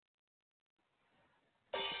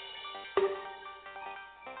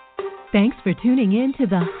Thanks for tuning in to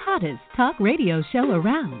the hottest talk radio show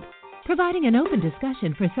around, providing an open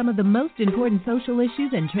discussion for some of the most important social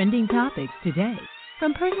issues and trending topics today.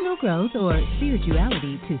 From personal growth or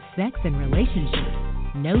spirituality to sex and relationships,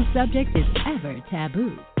 no subject is ever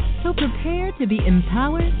taboo. So prepare to be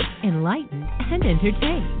empowered, enlightened, and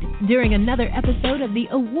entertained during another episode of the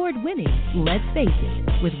award-winning Let's Face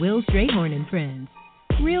It with Will Strayhorn and Friends.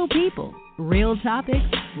 Real people, real topics,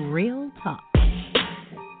 real talk.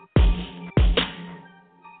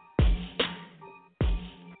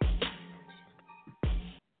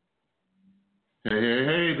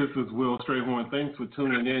 Hey, this is Will Strayhorn. Thanks for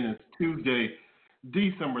tuning in. It's Tuesday,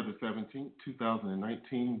 December the 17th,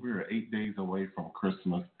 2019. We're 8 days away from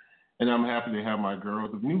Christmas. And I'm happy to have my girl,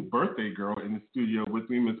 the new birthday girl, in the studio with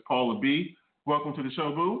me, Miss Paula B. Welcome to the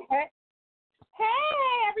show, boo. Hey,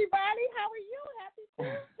 everybody. How are you? Happy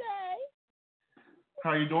Tuesday.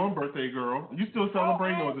 How you doing, birthday girl? You still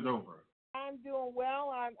celebrating or is it over? I'm doing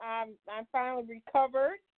well. I'm finally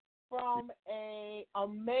recovered from an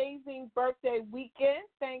amazing birthday weekend.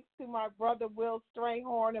 Thanks to my brother Will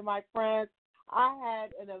Strayhorn and my friends. I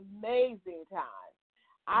had an amazing time.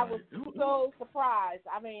 I was so surprised.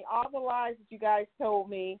 I mean, all the lies that you guys told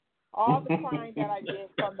me, all the crying that I did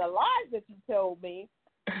from the lies that you told me,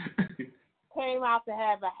 came out to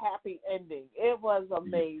have a happy ending. It was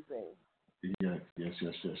amazing. Yes.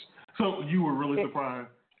 So you were really surprised?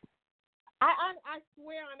 I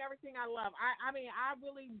swear on everything I love. I mean, I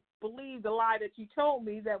really believe the lie that you told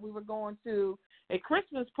me that we were going to a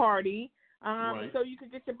Christmas party so you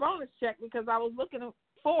could get your bonus check, because I was looking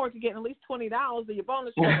forward to getting at least $20 of your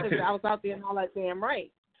bonus check because I was out there in all that damn rain.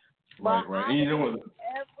 Right. And you know what?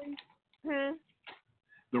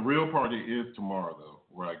 The real party is tomorrow, though,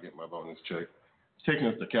 where I get my bonus check. It's taking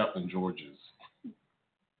us to Captain George's.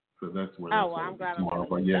 So that's where I'm glad tomorrow.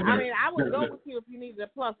 But yeah, I mean, I would go with you if you needed a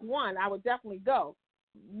 +1. I would definitely go.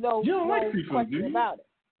 No, you don't like seafood, question do you? about it.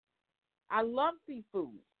 I love seafood.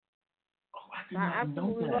 I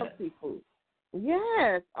absolutely love seafood.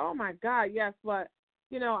 Yes. Oh my God. Yes, but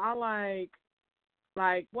I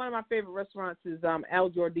like one of my favorite restaurants is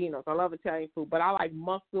El Giordino's. I love Italian food, but I like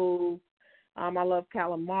mussels. I love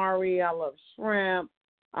calamari. I love shrimp.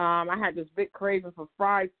 I had this big craving for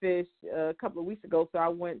fried fish a couple of weeks ago, so I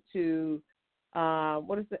went to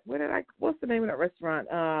what's the name of that restaurant?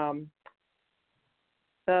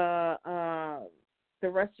 The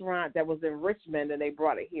restaurant that was in Richmond, and they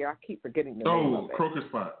brought it here. I keep forgetting the name of it. Croaker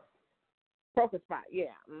Spot. Croaker Spot,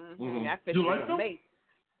 yeah. Mm-hmm. That fish you like them? amazing.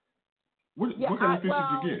 What kind of fish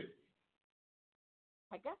did you get?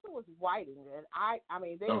 I guess it was whiting, and I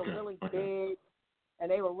mean they were really big, and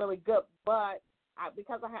they were really good. But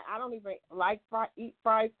because I don't even like eat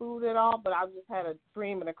fried food at all, but I just had a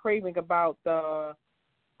dream and a craving about the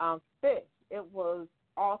fish. It was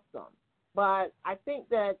awesome. But I think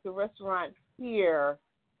that the restaurant in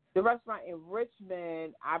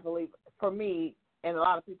Richmond, I believe, for me, and a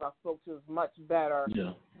lot of people I spoke to, is much better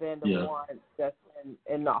than the one that's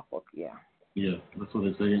in Norfolk. Yeah. Yeah, that's what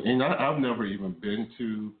they say. And I've never even been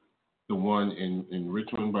to the one in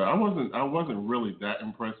Richmond, but I wasn't really that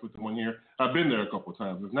impressed with the one here. I've been there a couple of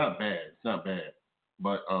times. It's not bad,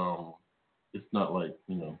 but it's not like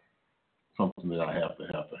something that I have to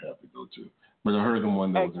go to. But I heard the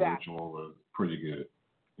one that was in Richmond was pretty good.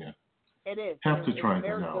 Yeah, it is. Have to try that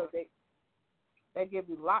out. They give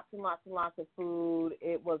you lots and lots and lots of food.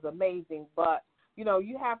 It was amazing, but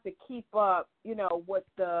you have to keep up, with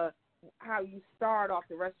how you start off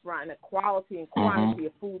the restaurant and the quality and quantity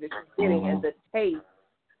of food that you're getting and the taste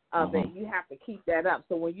of it. You have to keep that up.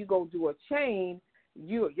 So when you go do a chain,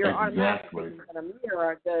 you're automatically going to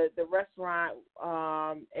mirror the restaurant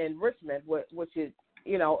in Richmond, which is,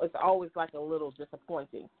 it's always like a little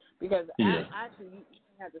disappointing because actually you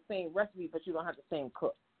have the same recipe, but you don't have the same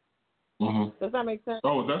cook. Does that make sense?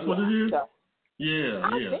 Oh, that's what it is? So, yeah. I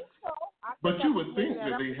think so. But you would think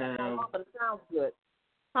that they have... But it sounds good.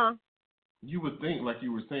 Huh? You would think, like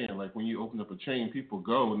you were saying, like when you open up a chain, people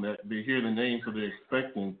go and they hear the name, so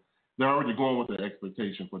they're already going with the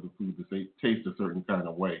expectation for the food to taste a certain kind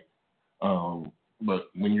of way. But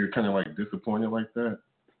when you're kind of like disappointed like that,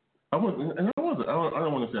 I don't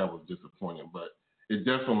want to say I was disappointed, but it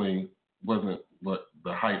definitely wasn't what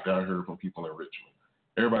the hype that I heard from people in Richmond.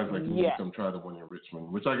 Everybody's like, you come try the one in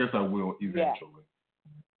Richmond, which I guess I will eventually.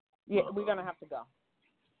 Yeah, we're going to have to go.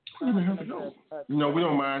 We're going to have to go. We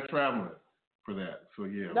don't mind traveling for that. So,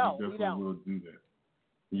 we definitely will do that.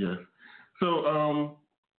 Yes. So,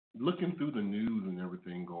 looking through the news and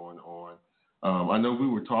everything going on, I know we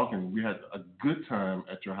were talking. We had a good time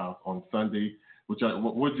at your house on Sunday, which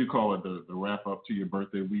what did you call it? The wrap up to your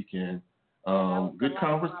birthday weekend. Good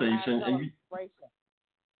conversation. And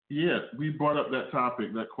we brought up that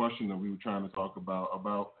topic, that question that we were trying to talk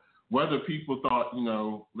about whether people thought,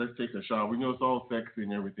 let's take a shower. We know it's all sexy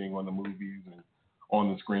and everything on the movies and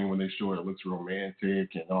on the screen when they show it. It looks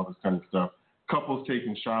romantic and all this kind of stuff. Couples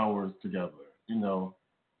taking showers together.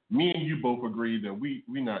 Me and you both agree that we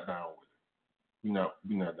not down with it.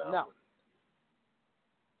 We're not down with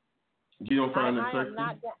it. You don't find it sexy?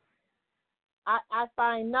 I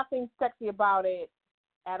find nothing sexy about it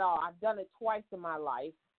at all. I've done it twice in my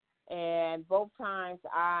life, and both times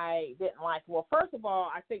I didn't like it. Well, first of all,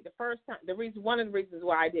 I think the first time, one of the reasons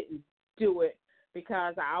why I didn't do it,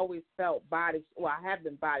 because I always felt I have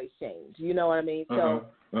been body shamed. You know what I mean? So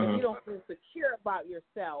if you don't feel secure about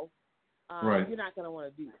yourself, right, you're not going to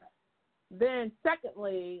want to do that. Then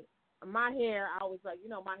secondly, my hair, I was like,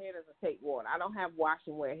 my hair doesn't take water. I don't have wash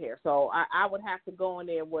and wear hair. So I would have to go in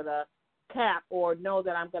there with a cap or know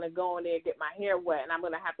that I'm going to go in there and get my hair wet, and I'm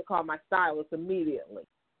going to have to call my stylist immediately.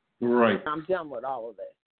 Right. I'm done with all of this.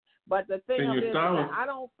 But the thing is that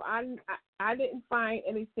I didn't find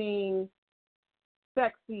anything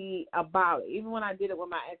sexy about it. Even when I did it with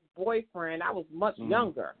my ex-boyfriend, I was much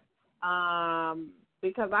younger.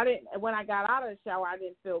 Because when I got out of the shower, I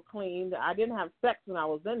didn't feel clean. I didn't have sex when I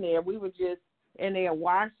was in there. We were just in there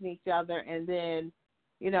washing each other, and then,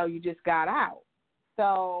 you just got out.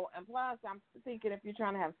 So, and plus, I'm thinking if you're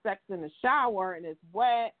trying to have sex in the shower and it's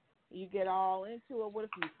wet, you get all into it. What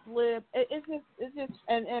if you slip? It's just,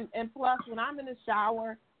 and plus, when I'm in the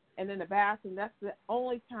shower and in the bathroom, that's the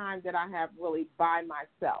only time that I have really by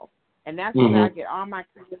myself. And that's when I get all my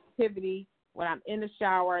creativity. When I'm in the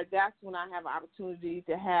shower, that's when I have an opportunity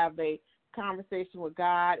to have a conversation with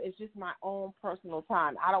God. It's just my own personal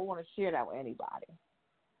time. I don't want to share that with anybody.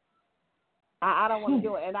 I don't want to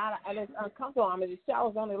do it, and it's uncomfortable. I mean, the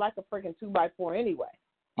shower's only like a freaking 2x4 anyway.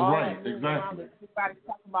 Right, exactly. Everybody's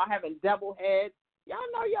talking about having double heads. Y'all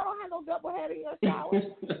know y'all don't have no double head in your shower.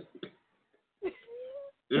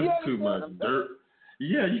 It's too much dirt.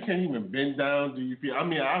 Yeah, you can't even bend down. Do you feel? I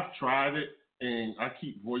mean, I've tried it. And I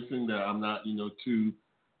keep voicing that I'm not, too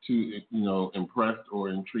impressed or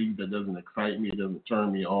intrigued. That doesn't excite me. It doesn't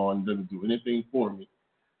turn me on. It doesn't do anything for me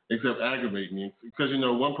except aggravate me. Because,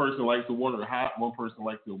 one person likes the water hot. One person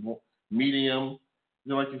likes the medium.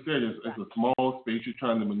 Like you said, it's a small space. You're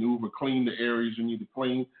trying to maneuver, clean the areas you need to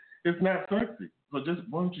clean. It's not sexy. So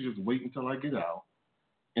why don't you just wait until I get out,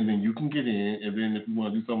 and then you can get in. And then if you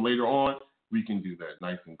want to do something later on, we can do that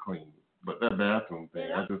nice and clean. But that bathroom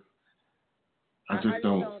thing, I just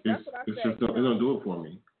don't. It don't do it for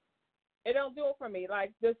me. It don't do it for me.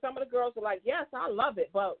 Like, some of the girls are like, yes, I love it,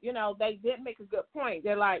 but they did make a good point.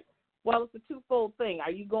 They're like, well, it's a twofold thing.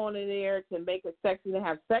 Are you going in there to make it sexy to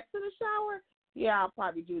have sex in the shower? Yeah, I'll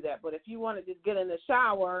probably do that. But if you want to just get in the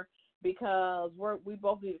shower because we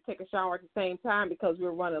both need to take a shower at the same time because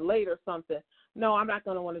we're running late or something, no, I'm not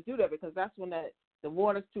going to want to do that because that's when the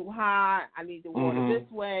water's too hot. I need the water this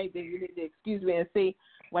way. Then you need to excuse me and see.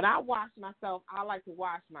 When I wash myself, I like to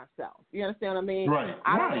wash myself. You understand what I mean? Right,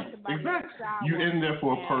 exactly. You're in there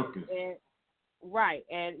for a purpose. Right,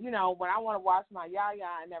 and when I want to wash my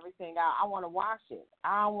yaya and everything, I want to wash it.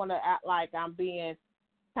 I don't want to act like I'm being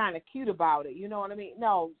kind of cute about it. You know what I mean?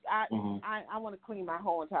 No, I want to clean my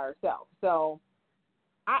whole entire self. So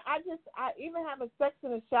I even having sex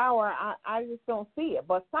in the shower, I just don't see it.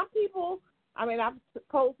 But some people, I've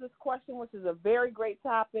posed this question, which is a very great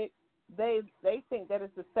topic. They think that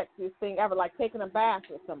it's the sexiest thing ever, like taking a bath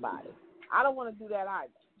with somebody. I don't want to do that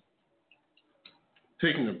either.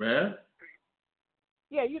 Taking a bath?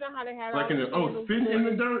 Yeah, you know how they have sitting in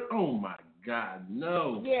the dirt? Oh my God,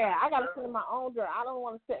 no. Yeah, I gotta sit in my own dirt. I don't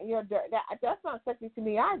want to sit in your dirt. That's not sexy to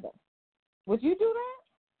me either. Would you do that?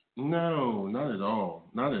 No, not at all.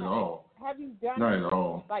 Not at all. Have you done not at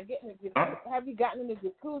all? Like have you gotten in the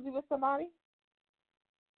jacuzzi with somebody?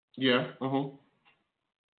 Yeah.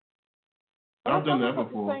 I've done that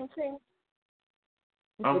before. Same thing.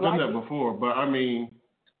 I've done that before, but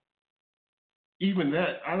even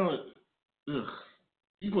that, I don't.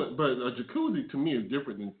 But a jacuzzi to me is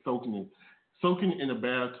different than soaking in a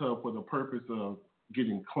bathtub for the purpose of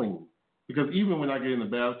getting clean. Because even when I get in the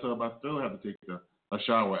bathtub, I still have to take a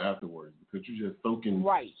shower afterwards because you're just soaking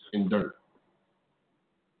in dirt.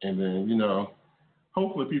 And then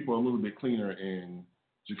hopefully people are a little bit cleaner in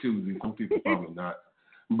jacuzzi. Some people probably not.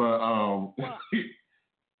 But I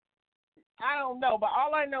don't know, but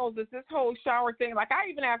all I know is that this whole shower thing, like I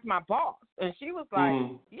even asked my boss, and she was like,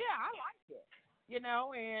 yeah, I like it,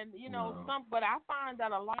 but I find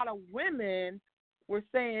that a lot of women were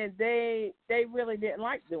saying they really didn't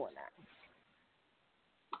like doing that.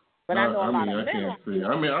 But I know a lot of men.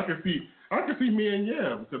 I can see. I can see men,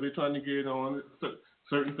 because they're trying to get on.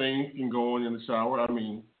 Certain things can go on in the shower. I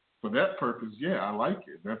mean, for that purpose, I like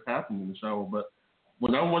it. That's happening in the shower. But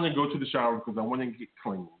when I want to go to the shower because I want to get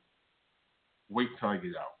clean, wait till I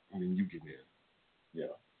get out, and then you get in. Yeah.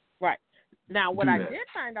 Right. Now, what I did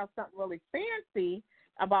find out something really fancy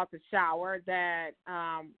about the shower that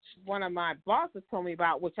one of my bosses told me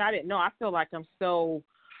about, which I didn't know. I feel like I'm so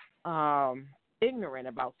ignorant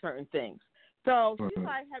about certain things. So she's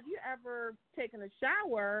like, have you ever taken a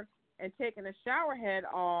shower and taken a shower head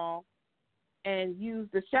off and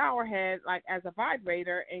used the shower head like as a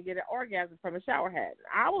vibrator and get an orgasm from a shower head?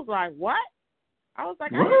 I was like, what? I was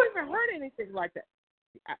like, what? I never even heard anything like that.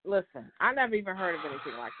 Listen, I never even heard of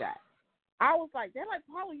anything like that. I was like, they're like,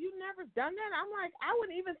 Paula, you never done that? I'm like, I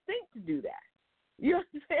wouldn't even think to do that. You know what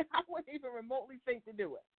I'm saying? I wouldn't even remotely think to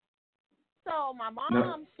do it. So my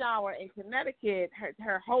mom's shower in Connecticut,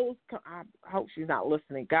 her hose, I hope she's not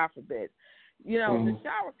listening, God forbid. You know, the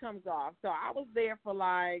shower comes off. So I was there for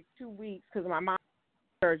like 2 weeks because of my mom's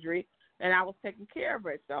surgery, and I was taking care of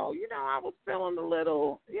it. So, you know, I was feeling a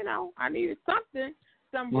little, you know, I needed something,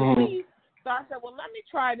 some relief. So I said, well, let me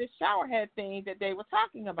try this shower head thing that they were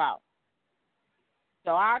talking about.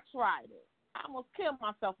 So I tried it. I almost killed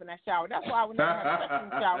myself in that shower. That's why I would never have sex in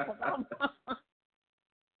the shower.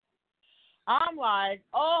 I'm like,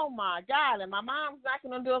 oh, my God. And my mom's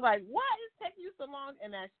knocking on the door like, what is taking you so long in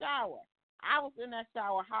that shower? I was in that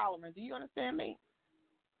shower hollering. Do you understand me?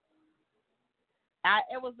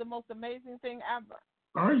 It was the most amazing thing ever.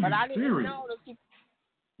 Are you I didn't serious? know that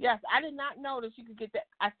yes, I did not know that you could get that.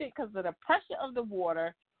 I think because of the pressure of the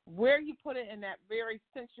water, where you put it in that very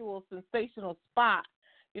sensual, sensational spot.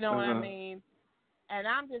 You know what I mean? And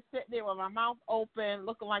I'm just sitting there with my mouth open,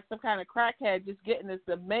 looking like some kind of crackhead, just getting this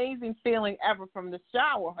amazing feeling ever from the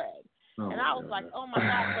shower head. And I was like, oh, my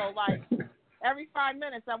God. So, like, every 5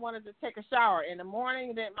 minutes I wanted to take a shower. In the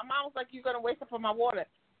morning, then my mom was like, you're going to wake up for my water.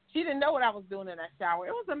 She didn't know what I was doing in that shower.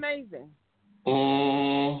 It was amazing.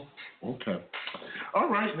 Okay. All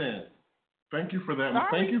right, then. Thank you for that. Sorry.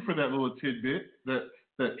 Thank you for that little tidbit, that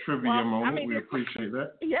trivia moment. I mean, we appreciate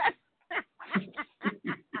that. Yes.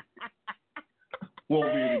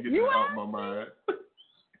 Won't be able to get that out of my mind.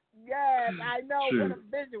 Yes, I know. True. What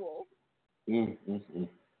a visual.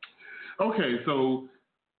 Okay, so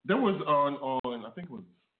there was on I think it was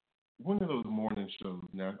one of those morning shows.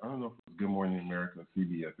 Now, I don't know if it was Good Morning America or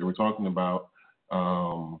CBS. They were talking about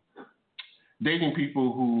dating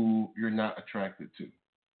people who you're not attracted to.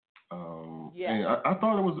 And I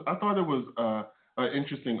thought it was an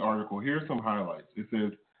interesting article. Here's some highlights. It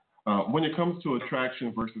says, when it comes to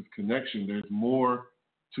attraction versus connection, there's more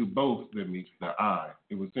to both than meets the eye.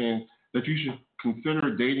 It was saying that you should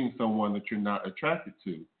consider dating someone that you're not attracted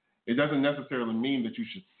to. It doesn't necessarily mean that you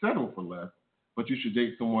should settle for less, but you should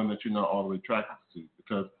date someone that you're not all the way attracted to.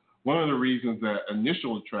 Because one of the reasons that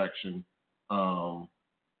initial attraction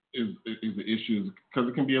is the issue is because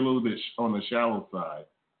it can be a little bit on the shallow side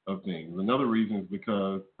of things. Another reason is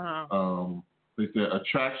because they said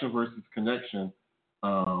attraction versus connection.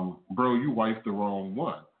 Bro, you wifed the wrong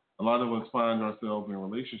one. A lot of us find ourselves in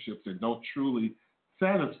relationships that don't truly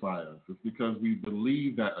satisfy us. It's because we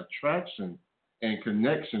believe that attraction and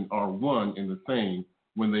connection are one and the same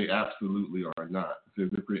when they absolutely are not. It says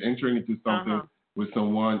if you're entering into something with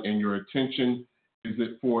someone and your intention is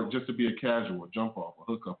it for just to be a casual, jump off, a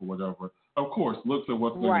hookup or whatever, of course, look at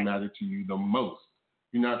what's going to matter to you the most.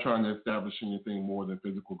 You're not trying to establish anything more than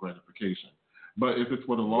physical gratification. But if it's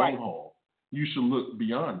for the long haul, you should look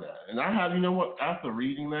beyond that. And I had, you know what, after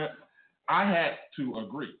reading that, I had to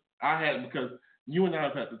agree. Because you and I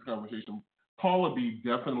have had this conversation. Paula B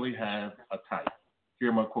definitely has a type. Here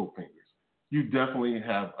are my quote fingers. You definitely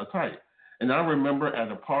have a type. And I remember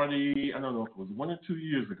at a party, I don't know if it was 1 or 2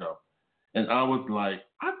 years ago, and I was like,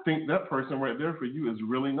 I think that person right there for you is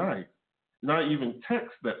really nice. And I even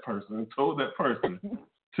text that person and told that person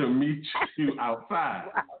to meet you outside.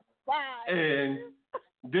 And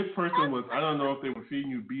this person was, I don't know if they were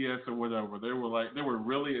feeding you BS or whatever. They were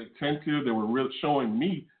really attentive. They were showing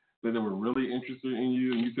me that they were really interested in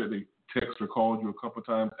you. And you said they text or called you a couple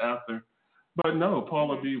times after. But no,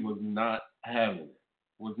 Paula B was not having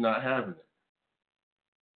it.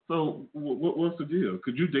 So what's the deal?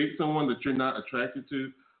 Could you date someone that you're not attracted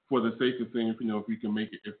to for the sake of saying, if you can make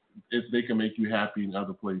it, if they can make you happy in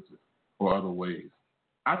other places or other ways?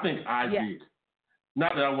 I think I did.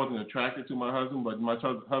 Not that I wasn't attracted to my husband, but my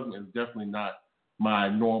husband is definitely not my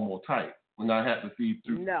normal type. When I had to see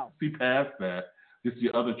past that, just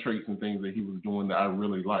the other traits and things that he was doing that I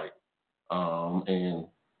really like. And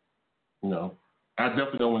I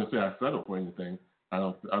definitely don't want to say I settled for anything. I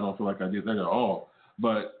don't feel like I did that at all.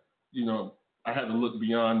 But I had to look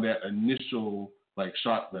beyond that initial like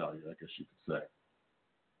shock value, I guess you could say.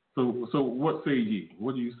 So what say ye?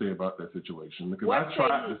 What do you say about that situation? Because I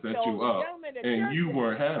tried to set you up, and you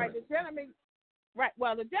weren't having it.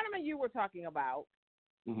 Well, the gentleman you were talking about,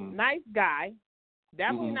 nice guy,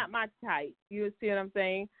 definitely not my type. You see what I'm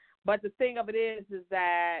saying? But the thing of it is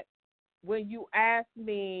that when you asked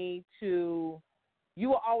me to, you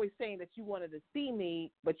were always saying that you wanted to see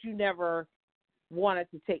me, but you never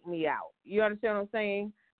wanted to take me out. You understand what I'm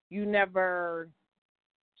saying? You never.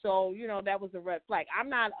 So that was a red flag. I'm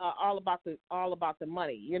not all about the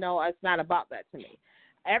money. It's not about that to me.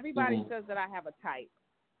 Everybody says that I have a type.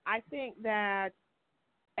 I think that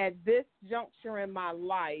at this juncture in my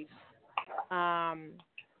life,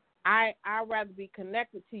 I'd rather be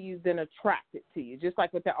connected to you than attracted to you, just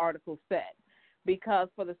like what the article said. Because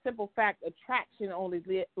for the simple fact, attraction only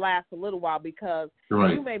lasts a little while because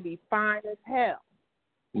you may be fine as hell,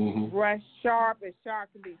 dressed sharp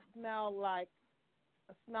can be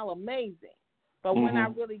smell amazing. But when I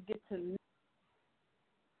really get to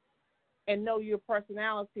know your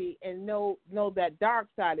personality and know that dark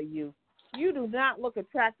side of you, you do not look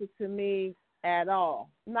attractive to me at all,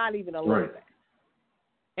 not even a little bit.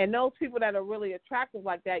 And those people that are really attractive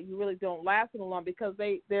like that, you really don't last in long because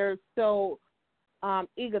they're so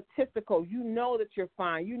egotistical. You know that you're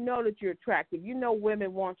fine. You know that you're attractive. You know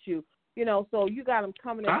women want you. So you got them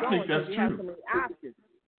coming and going because you have so many options.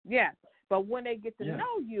 Yes, but when they get to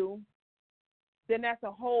know you, then that's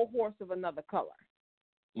a whole horse of another color.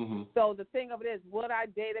 So the thing of it is, would I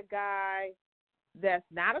date a guy that's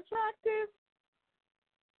not attractive?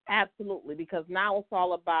 Absolutely, because now it's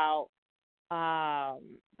all about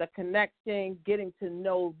the connection, getting to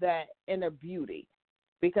know that inner beauty,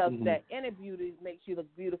 because that inner beauty makes you look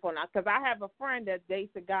beautiful. Now, because I have a friend that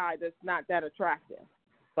dates a guy that's not that attractive,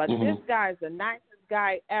 but this guy is the nicest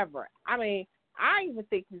guy ever. I mean, I even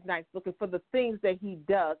think he's nice looking for the things that he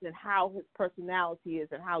does and how his personality is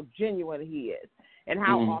and how genuine he is and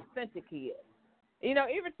how authentic he is.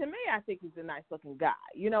 Even to me, I think he's a nice looking guy.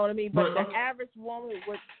 You know what I mean? But the average woman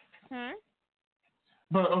would.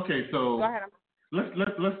 But okay, so go ahead.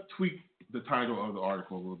 Let's tweak the title of the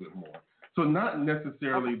article a little bit more. So not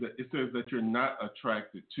necessarily that it says that you're not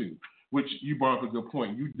attracted to, which you brought up a good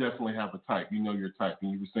point. You definitely have a type. You know your type,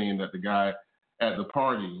 and you were saying that the guy at the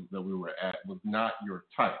party that we were at was not your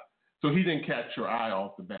type. So he didn't catch your eye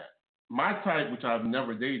off the bat. My type, which I've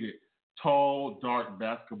never dated, tall, dark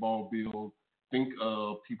basketball build. Think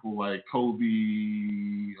of people like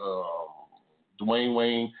Kobe, Dwayne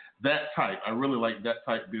Wayne, that type. I really like that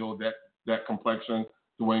type build, that complexion,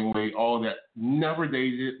 Dwayne Wade, all that. Never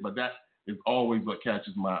dated, but that is always what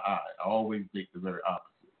catches my eye. I always date the very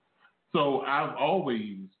opposite. So I've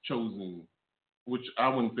always chosen, which I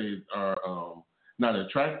wouldn't say are not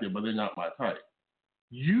attractive, but they're not my type.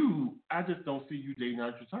 I just don't see you dating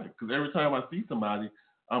out your type. Because every time I see somebody,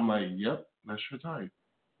 I'm like, yep, that's your type.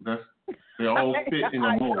 They all fit in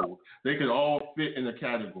a mold. They could all fit in a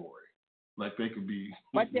category. Like they could be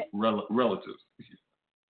relatives.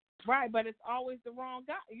 Right, but it's always the wrong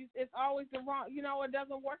guy. It's always the wrong, it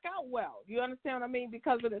doesn't work out well. You understand what I mean?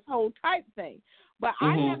 Because of this whole type thing. But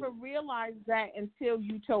I never realized that until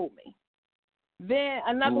you told me. Then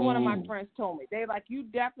another one of my friends told me. They're like, you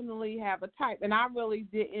definitely have a type. And I really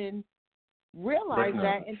didn't realize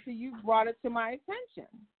that until you brought it to my attention.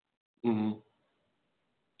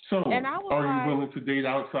 So are you willing to date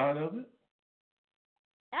outside of it?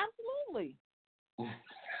 Absolutely.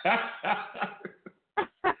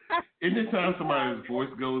 Anytime somebody's voice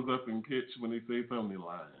goes up in pitch when they say something, they're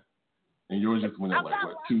lying. And yours just went up like,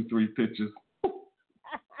 2-3 pitches?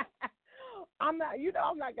 I'm not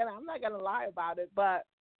gonna lie about it, but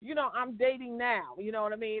I'm dating now. You know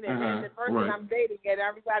what I mean? And then the person I'm dating, and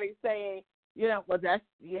everybody's saying, well, that's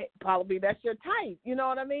probably that's your type. You know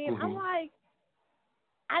what I mean? I'm like,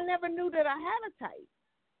 I never knew that I had a type.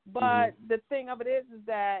 But the thing of it is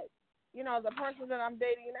that the person that I'm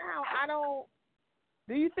dating now, I don't.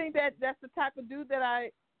 Do you think that that's the type of dude that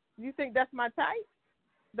you think that's my type?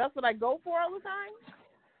 That's what I go for all the time?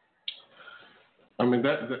 I mean,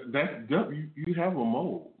 that's you have a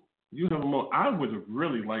mold. You have a mold. I would have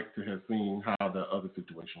really liked to have seen how the other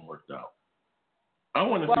situation worked out. I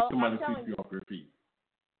want to see somebody sweep you off your feet.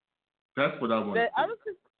 That's what I want to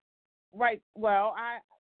see. Right. Well,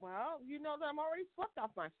 you know that I'm already swept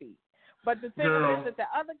off my feet. But the thing is that the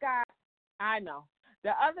other guy, I know.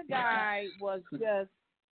 The other guy was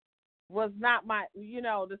not my,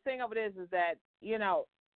 the thing of it is that,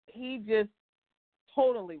 he just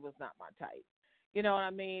totally was not my type. You know what I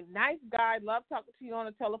mean? Nice guy, love talking to you on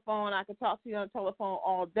the telephone. I could talk to you on the telephone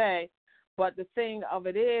all day. But the thing of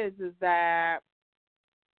it is that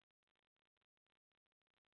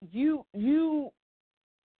you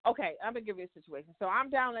okay, I'm going to give you a situation. So I'm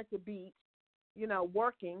down at the beach,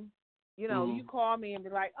 working. You call me and be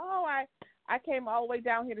like, oh, I came all the way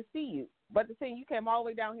down here to see you. But the thing, you came all the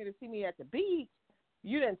way down here to see me at the beach.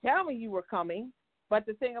 You didn't tell me you were coming. But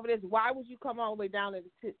the thing of it is, why would you come all the way down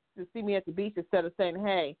to see me at the beach instead of saying,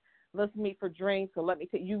 hey, let's meet for drinks or let me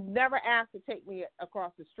take you? Never asked to take me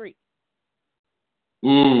across the street.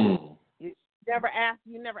 You never asked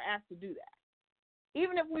to do that.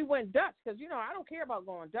 Even if we went Dutch, because, I don't care about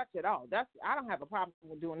going Dutch at all. I don't have a problem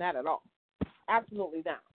with doing that at all. Absolutely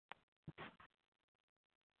not.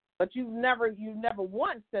 But you never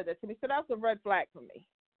once said that to me, so that's a red flag for me.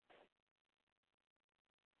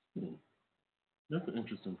 That's an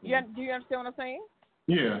interesting point. Yeah, do you understand what I'm saying?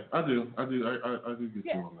 Yeah, I do. I do get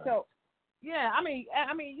you on that. So, yeah, I mean,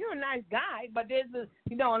 you're a nice guy, but there's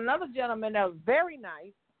another gentleman that was very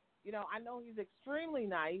nice. I know he's extremely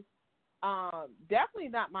nice. Definitely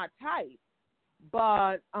not my type,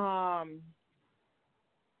 but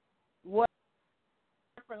what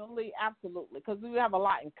differently, absolutely, because we have a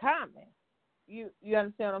lot in common. You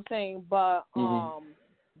understand what I'm saying? But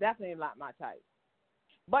definitely not my type.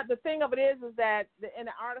 But the thing of it is that in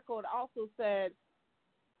the article it also said,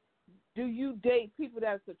 do you date people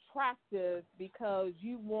that's attractive because of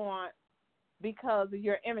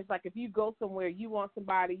your image? Like if you go somewhere, you want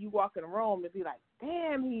somebody, you walk in a room and be like,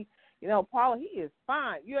 damn, Paula, he is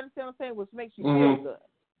fine. You understand what I'm saying? Which makes you feel good.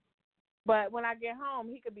 But when I get home,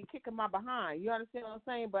 he could be kicking my behind. You understand what I'm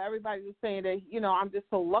saying? But everybody's just saying that, I'm just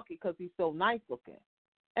so lucky because he's so nice looking.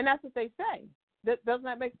 And that's what they say. Doesn't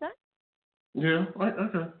that make sense? Yeah,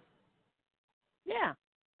 okay. Yeah.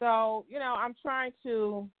 So, I'm trying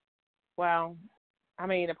to,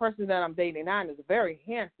 the person that I'm dating now is very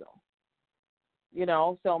handsome.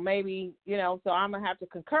 So maybe, so I'm going to have to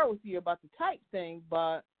concur with you about the type thing,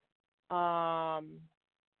 but I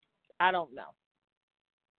don't know.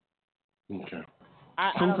 Okay.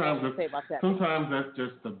 I don't know what to say about that. Sometimes that's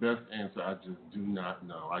just the best answer. I just do not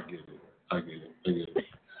know. I get it.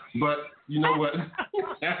 But you know what?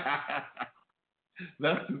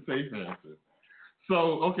 That's the safe answer.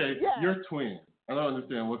 So, okay, Your twin. I don't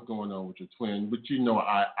understand what's going on with your twin, but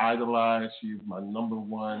I idolize. She's my number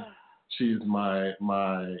one. She's my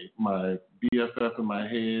BFF in my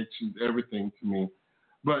head. She's everything to me.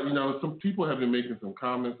 But, some people have been making some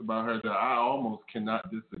comments about her that I almost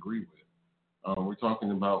cannot disagree with. We're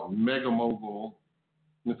talking about mega mogul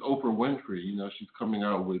Miss Oprah Winfrey. She's coming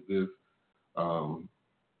out with this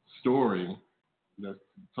story that's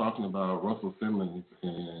talking about Russell Simmons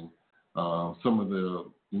and some of the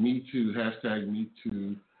Me Too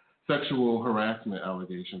sexual harassment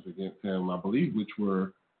allegations against him, I believe, which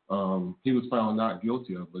were he was found not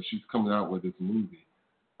guilty of, but she's coming out with this movie.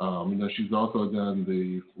 She's also done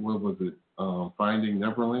Finding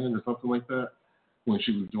Neverland or something like that, when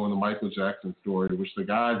she was doing the Michael Jackson story, which the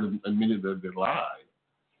guys admitted that they lied.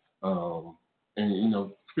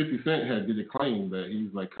 And 50 Cent did a claim that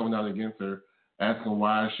he's like coming out against her, asking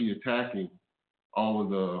why is she attacking all of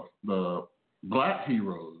the black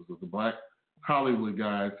heroes or the black Hollywood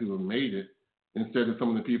guys who have made it, instead of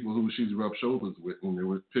some of the people who she's rubbed shoulders with. And there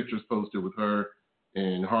were pictures posted with her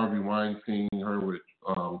and Harvey Weinstein, her with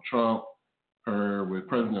Trump, her with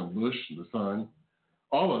President Bush, the son,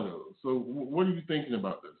 all of those. So what are you thinking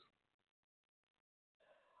about this?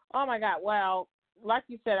 Oh, my God. Well, like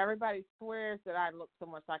you said, everybody swears that I look so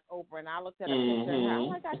much like Oprah, and I looked at her picture and I'm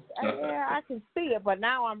like, I can see it, but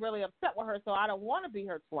now I'm really upset with her, so I don't want to be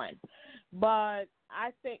her twin. But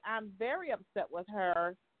I think I'm very upset with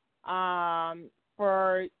her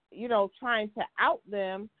for, trying to out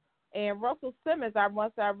them. And Russell Simmons,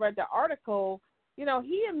 once I read the article,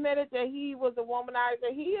 he admitted that he was a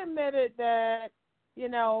womanizer. He admitted that, he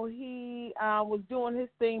was doing his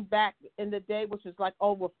thing back in the day, which was like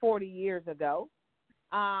over 40 years ago.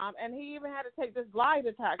 And he even had to take this lie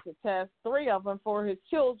detector test, 3 of them, for his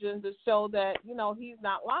children to show that, he's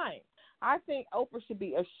not lying. I think Oprah should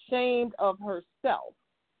be ashamed of herself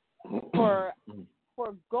for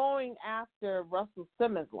going after Russell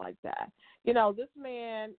Simmons like that. This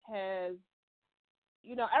man has,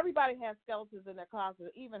 everybody has skeletons in their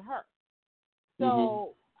closet, even her.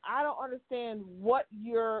 So I don't understand what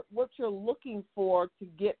you're looking for to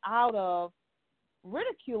get out of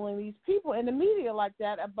ridiculing these people in the media like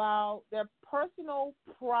that about their personal,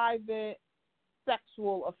 private,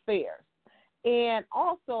 sexual affairs. And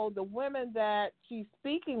also the women that she's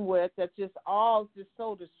speaking with that just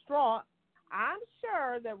so distraught. I'm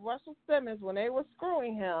sure that Russell Simmons, when they were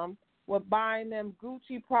screwing him, were buying them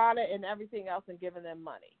Gucci, Prada, and everything else and giving them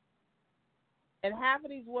money. And half of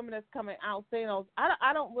these women that's coming out saying those,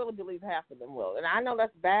 I don't really believe half of them will. And I know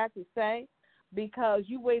that's bad to say because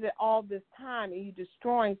you waited all this time and you're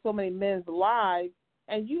destroying so many men's lives,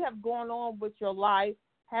 and you have gone on with your life,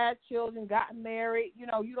 had children, gotten married. You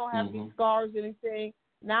know, you don't have any scars or anything.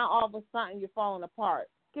 Now all of a sudden you're falling apart.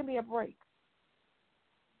 Give me a break.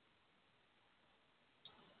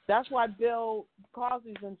 That's why Bill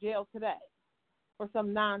Cosby's in jail today for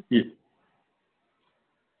some nonsense. Yeah.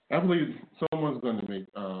 I believe someone's going to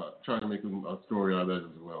try to make a story out of that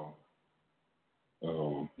as well.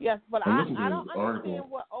 Yes, but I don't article. understand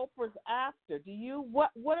what Oprah's after. Do you?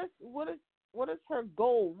 What is her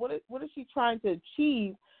goal? What is she trying to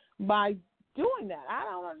achieve by doing that? I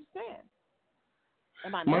don't understand.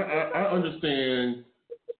 I understand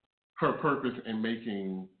her purpose in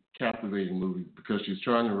making captivating movies because she's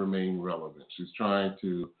trying to remain relevant. She's trying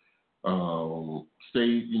to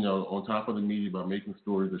stay, on top of the media by making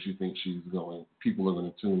stories that she thinks people are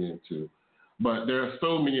going to tune into. But there are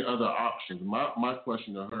so many other options. My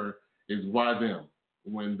question to her is why them?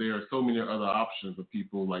 When there are so many other options of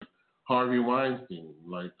people like Harvey Weinstein,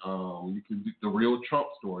 like you can do the real Trump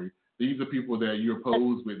story. These are people that you're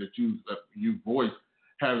opposed with, that you voice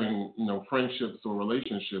having friendships or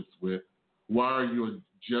relationships with. Why are you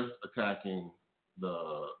just attacking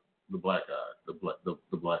the black guys, the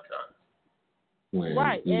black guys? When,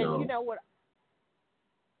 right, and you know what?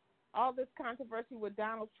 All this controversy with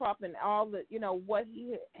Donald Trump and all the what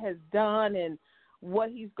he has done and what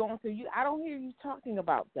he's going through. I don't hear you talking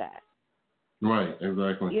about that. Right,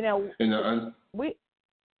 exactly. We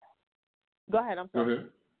go ahead. I'm sorry. Go ahead.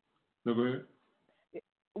 No, go ahead.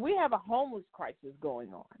 We have a homeless crisis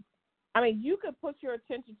going on. I mean, you could put your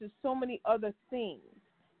attention to so many other things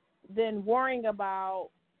than worrying about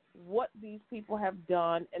what these people have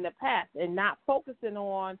done in the past and not focusing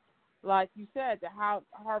on, like you said, the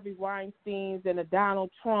Harvey Weinsteins and the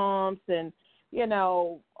Donald Trumps and,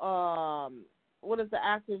 what is the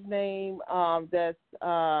actor's name? They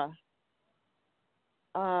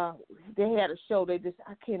had a show.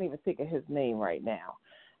 I can't even think of his name right now.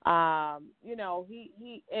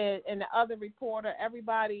 He and the other reporter,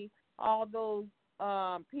 everybody, all those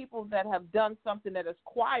people that have done something that is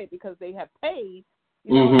quiet because they have paid.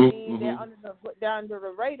 What I mean? They're under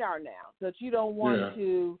the radar now, so that you don't want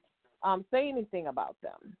to say anything about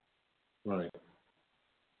them. Right.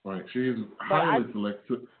 She's highly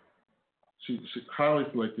selective. She's highly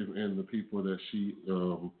selective in the people that she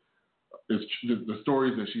is the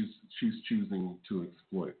stories that she's choosing to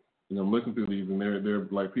exploit. I'm looking through these, and they're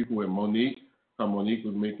like people with Monique. How Monique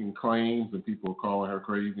was making claims, and people were calling her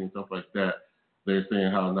crazy and stuff like that. They're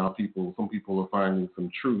saying how now some people are finding some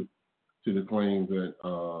truth to the claims that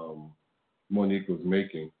Monique was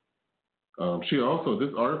making.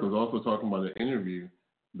 This article is also talking about an interview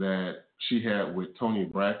that she had with Toni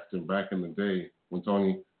Braxton back in the day when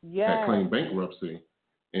Toni had claimed bankruptcy,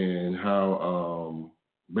 and how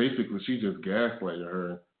basically she just gaslighted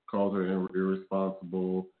her, called her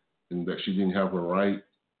irresponsible, and that she didn't have a right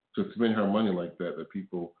to spend her money like that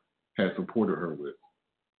people had supported her with.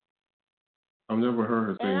 I've never heard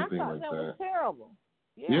her say anything like that. That was terrible.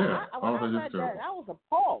 Yeah, when I read that, I was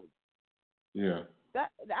appalled. Yeah. That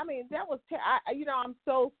was I'm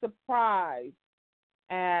so surprised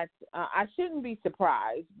at. I shouldn't be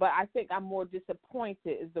surprised, but I think I'm more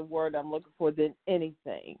disappointed is the word I'm looking for than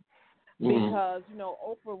anything, because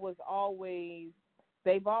Oprah was always.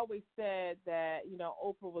 They've always said that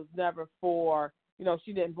Oprah was never for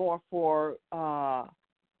she didn't born for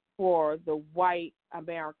the white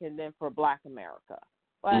American than for Black America.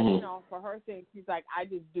 But, for her thing, she's like, I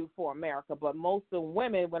just do for America. But most of the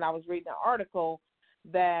women, when I was reading an article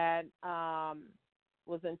that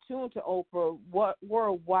was in tune to Oprah,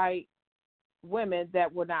 were white women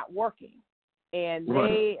that were not working. And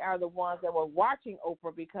they are the ones that were watching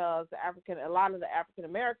Oprah because a lot of the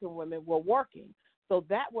African-American women were working. So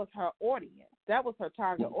that was her audience. That was her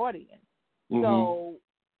target audience. So,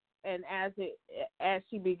 and as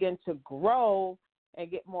she began to grow and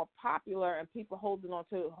get more popular and people holding on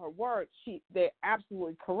to her work, they're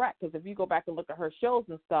absolutely correct. Because if you go back and look at her shows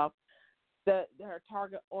and stuff, her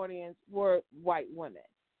target audience were white women.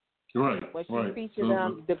 Right. When she featured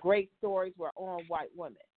them, the great stories were on white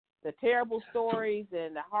women. The terrible stories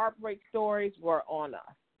and the heartbreak stories were on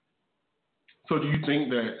us. So do you think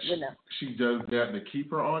that she does that to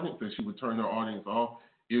keep her audience, that she would turn her audience off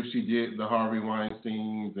if she did the Harvey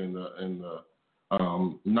Weinsteins and the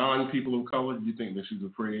non-people of color? Do you think that she's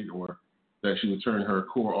afraid or that she would turn her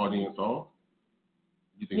core audience off?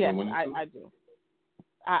 You think yes, I do.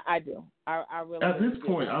 I do. I really At this do.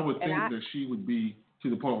 point, I would think that she would be to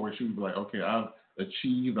the point where she would be like, okay,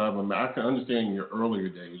 achieved. I can understand in your earlier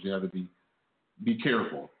days you had to be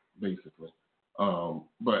careful, basically.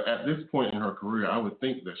 But at this point in her career, I would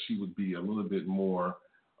think that she would be a little bit more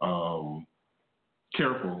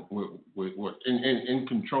careful with what in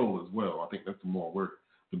control as well. I think that's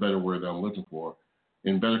the better word that I'm looking for,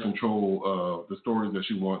 in better control of the stories that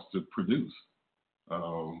she wants to produce.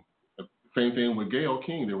 Same thing with Gayle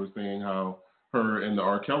King. They were saying how her and the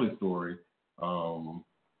R. Kelly story,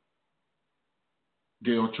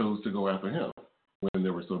 Gayle chose to go after him when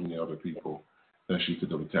there were so many other people that she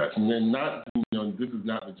could have attached. And then this is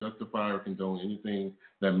not to justify or condone anything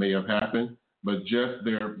that may have happened, but just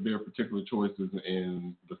their particular choices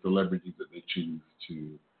and the celebrities that they choose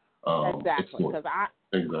to exactly.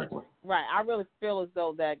 Exactly. Right. I really feel as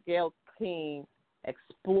though that Gayle King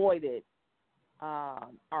exploited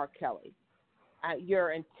R. Kelly.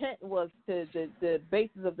 Your intent was the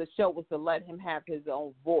basis of the show was to let him have his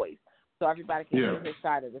own voice so everybody can hear his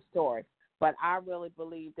side of the story. But I really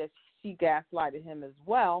believe that she gaslighted him as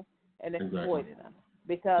well and exploited him,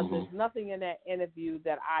 because there's nothing in that interview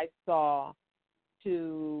that I saw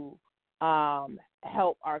to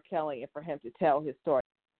help R. Kelly and for him to tell his story,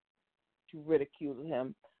 to ridicule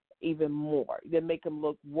him even more, to make him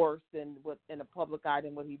look worse than in the public eye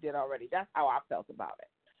than what he did already. That's how I felt about it.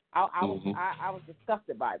 I was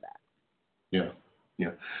disgusted by that. Yeah.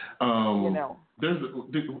 There's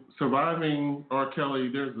Surviving R. Kelly.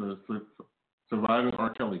 There's a Surviving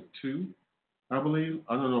R. Kelly 2, I believe.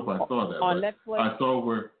 I don't know if I saw that. On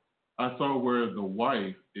Netflix. I saw where the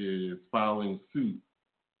wife is filing suit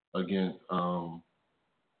against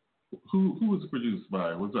who was it produced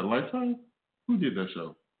by? Was that Lifetime? Who did that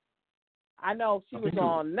show? I know she was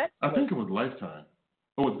on Netflix. I think it was Lifetime.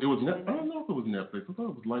 Oh, it was Netflix. I don't know if it was Netflix. I thought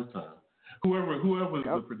it was Lifetime. Whoever was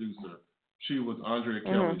the producer, she was Andrea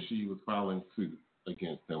Kelly. She was filing suit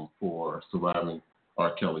against them for Surviving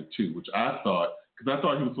R. Kelly 2, which I thought he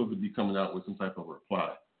was supposed to be coming out with some type of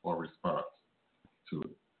reply or response to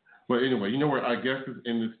it. But anyway, where our guest is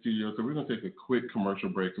in the studio, so we're going to take a quick commercial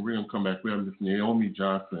break, and we're going to come back. We have Miss Naomi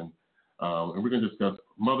Johnson, and we're going to discuss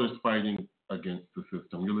mothers fighting against the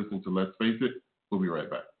system. You're listening to Let's Face It. We'll be right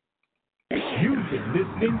back. You've been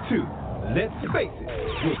listening to Let's Face It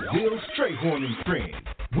with Will Strayhorn and friends.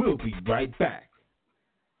 We'll be right back.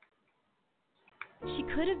 She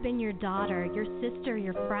could have been your daughter, your sister,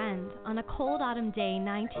 your friend. On a cold autumn day,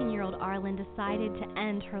 19-year-old Arlen decided to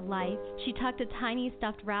end her life. She tucked a tiny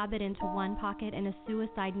stuffed rabbit into one pocket and a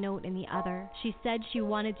suicide note in the other. She said she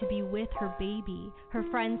wanted to be with her baby. Her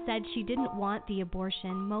friend said she didn't want the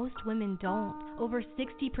abortion. Most women don't. Over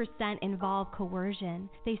 60% involve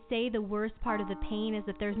coercion. They say the worst part of the pain is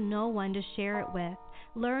that there's no one to share it with.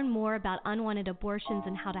 Learn more about unwanted abortions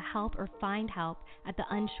and how to help or find help at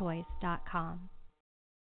theunchoice.com.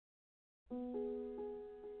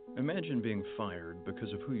 Imagine being fired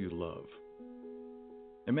because of who you love.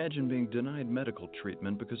 Imagine being denied medical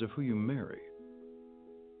treatment because of who you marry.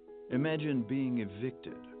 Imagine being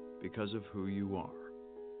evicted because of who you are.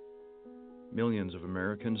 Millions of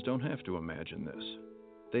Americans don't have to imagine this.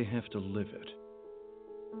 They have to live it.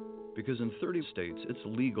 Because in 30 states, it's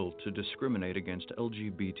legal to discriminate against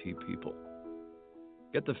LGBT people.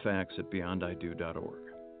 Get the facts at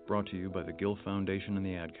beyondido.org. Brought to you by the Gill Foundation and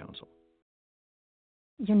the Ad Council.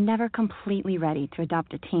 You're never completely ready to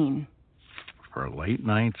adopt a teen. For late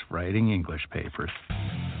nights writing English papers.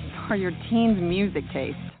 Or your teen's music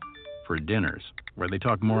taste. For dinners, where they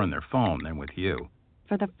talk more on their phone than with you.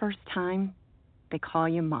 For the first time, they call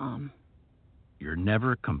you mom. You're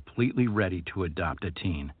never completely ready to adopt a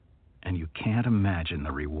teen, and you can't imagine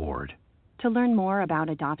the reward. To learn more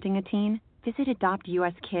about adopting a teen, visit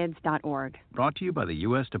adoptuskids.org. Brought to you by the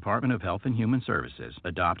U.S. Department of Health and Human Services,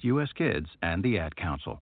 Adopt U.S. Kids, and the Ad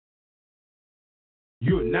Council.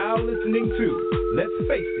 You're now listening to Let's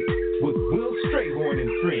Face It with Will Strayhorn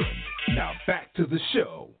and friends. Now back to the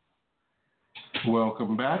show.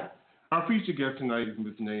 Welcome back. Our featured guest tonight is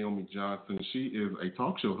Miss Naomi Johnson. She is a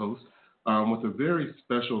talk show host with a very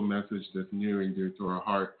special message that's near and dear to her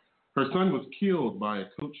heart. Her son was killed by a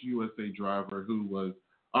Coach USA driver who was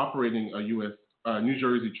operating a New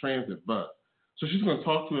Jersey Transit bus. So she's going to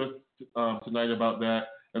talk to us tonight about that,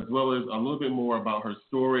 as well as a little bit more about her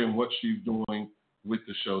story and what she's doing with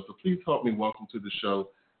the show. So please help me welcome to the show,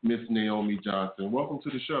 Miss Naomi Johnson. Welcome to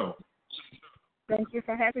the show. Thank you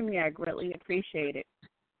for having me. I greatly appreciate it.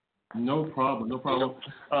 No problem.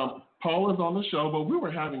 Paul is on the show, but we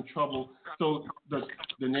were having trouble. So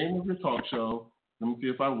the name of your talk show, let me see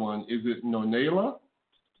if I won. Is it Noneillah?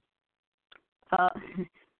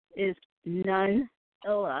 Is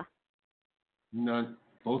Noneillah. None.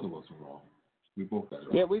 Both of us are wrong. We both got it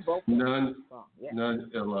right. Yeah, we both.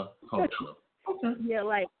 Noneillah Talk Show. Okay. Yeah,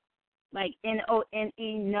 like None,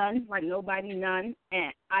 none, like nobody, none,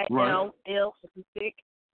 and Right. ill, sick,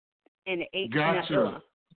 and the H. Gotcha.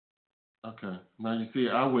 Okay. Now you see,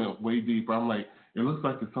 I went way deeper. I'm like, it looks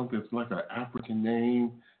like it's something. It's like an African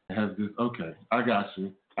name. It has this. Okay, I got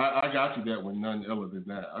you. I got you that one. Noneillah than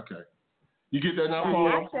that. Okay. You get that now, Paul?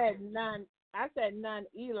 I said none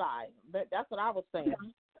Eli, but that's what I was saying.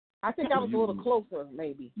 I think I was a little closer,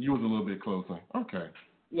 maybe. You was a little bit closer. Okay.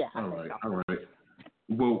 Yeah. All right.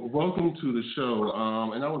 Well, welcome to the show.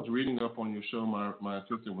 And I was reading up on your show. My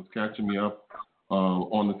assistant was catching me up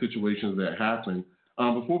on the situations that happened.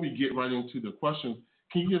 Before we get right into the questions,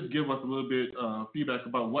 can you just give us a little bit feedback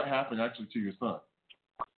about what happened actually to your son?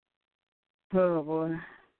 Oh boy,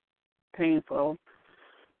 painful.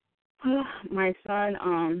 My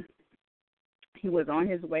son, he was on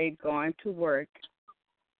his way going to work,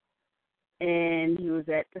 and he was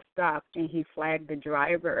at the stop, and he flagged the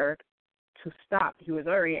driver to stop. He was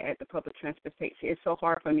already at the public transportation. It's so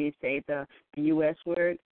hard for me to say the U.S.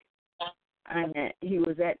 word. And he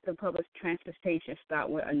was at the public transportation stop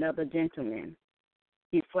with another gentleman.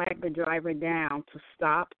 He flagged the driver down to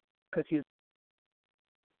stop because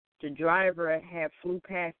the driver had flew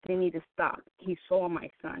past. They need to stop. He saw my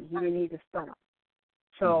son. He didn't need to stop.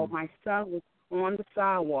 So my son was on the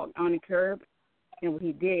sidewalk, on the curb, and what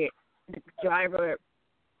he did, the driver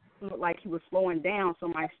looked like he was slowing down, so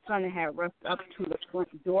my son had rushed up to the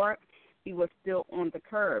front door. He was still on the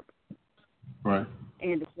curb. Right.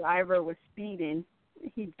 And the driver was speeding.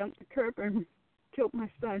 He jumped the curb and killed my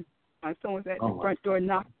son. My son was at the front door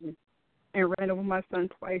knocking and ran over my son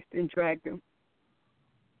twice and dragged him.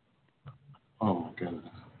 Oh, my goodness.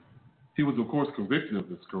 He was, of course, convicted of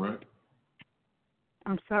this, correct?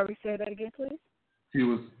 I'm sorry, say that again, please? He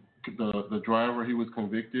was, the driver, he was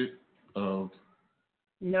convicted of...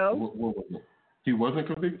 No. What was it? He wasn't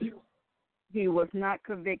convicted? He was not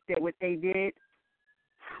convicted. What they did,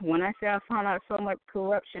 when I say I found out so much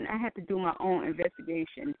corruption, I had to do my own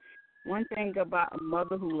investigation. One thing about a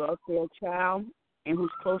mother who loves their child and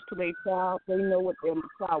who's close to their child, they know what their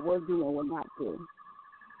child will do and will not do.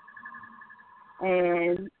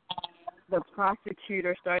 And the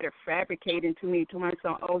prosecutor started fabricating to me, to my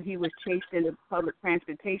son, he was chased in the public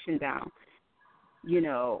transportation down. You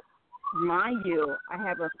know, mind you, I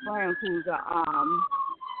have a friend who's a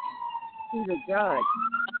judge.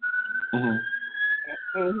 Mm-hmm.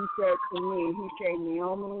 And he said to me,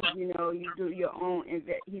 Naomi, you know, you do your own.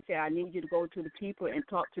 He said, I need you to go to the people and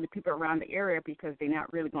talk to the people around the area because they're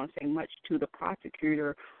not really going to say much to the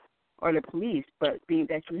prosecutor or the police, but being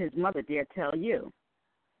that you're his mother, they'll tell you.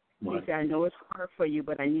 Right. He said, I know it's hard for you,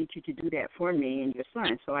 but I need you to do that for me and your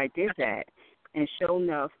son. So I did that. And sure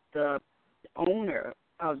enough, the owner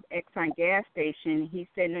of Exxon gas station, he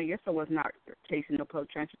said, no, your son was not chasing no public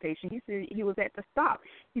transportation. He said he was at the stop.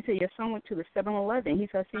 He said, your son went to the 7-Eleven. He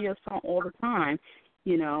said, I see your son all the time.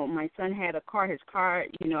 You know, my son had a car. His car,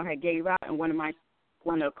 you know, had gave out, and one of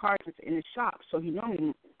the cars was in the shop, so he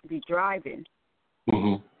normally be driving.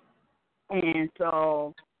 Mm-hmm. And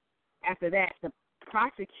so after that, the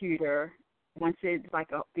prosecutor, once it's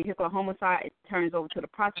like a vehicular homicide, it turns over to the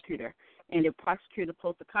prosecutor. And the prosecutor was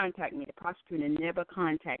supposed to contact me. The prosecutor never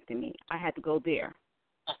contacted me. I had to go there.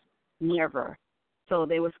 Never. So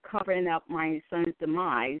they was covering up my son's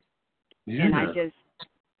demise. Yeah. And I just,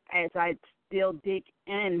 as I still dig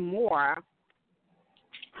in more,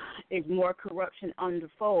 it's more corruption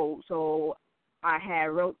unfold. So I had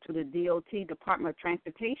wrote to the DOT, Department of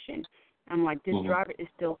Transportation. I'm like, this driver is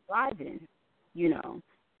still driving, you know.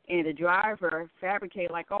 And the driver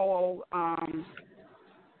fabricated like,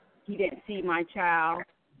 he didn't see my child,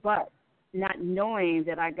 but not knowing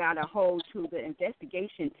that I got a hold to the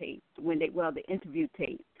investigation tape the interview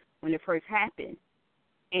tape when it first happened.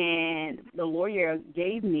 And the lawyer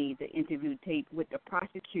gave me the interview tape with the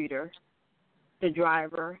prosecutor, the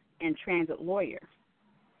driver, and transit lawyer.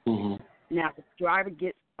 Mm-hmm. Now the driver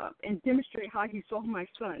gets up and demonstrates how he saw my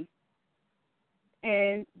son.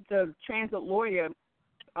 And the transit lawyer,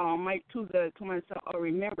 Mike to my son,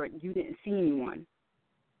 remember, you didn't see anyone.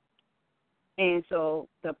 And so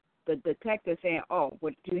the detective saying,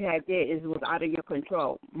 what you had there was out of your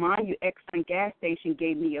control. Mind you, Exxon gas station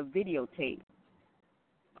gave me a videotape.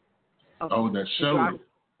 That showed it.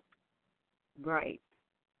 Right.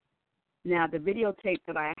 Now, the videotape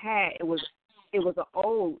that I had, it was an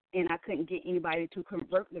old, and I couldn't get anybody to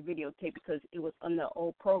convert the videotape because it was on the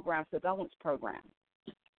old surveillance program.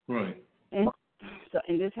 Right.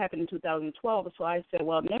 And this happened in 2012, so I said,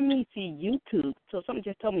 well, let me see YouTube. So someone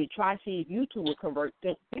just told me, try to see if YouTube will convert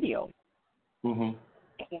this video. Mm-hmm.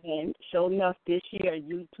 And sure enough, this year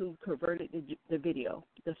YouTube converted the video,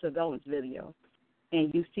 the surveillance video,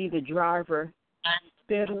 and you see the driver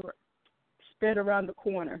sped around the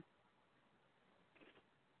corner.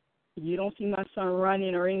 You don't see my son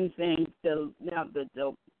running or anything. The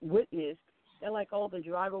witness, they're like, oh, the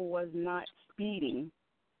driver was not speeding,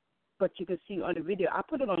 but you can see on the video. I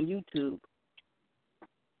put it on YouTube.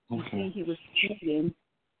 You see he was speeding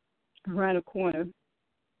around the corner,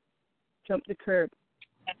 jumped the curb,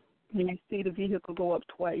 and you see the vehicle go up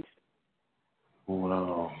twice.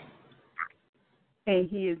 Wow. And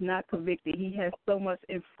he is not convicted. He has so much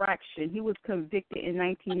infraction. He was convicted in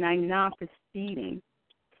 1999 for speeding.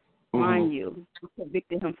 Mind you, we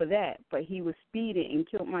convicted him for that, but he was speeding and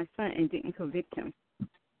killed my son and didn't convict him.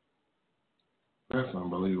 That's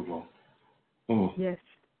unbelievable. Yes.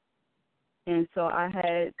 And so I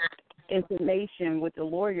had information with the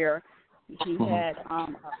lawyer. He had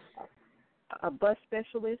a bus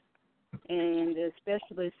specialist, and the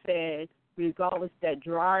specialist said, regardless, that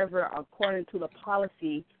driver, according to the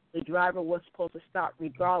policy, the driver was supposed to stop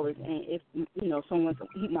regardless. And if my son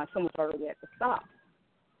was already at the stop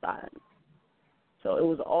sign. So it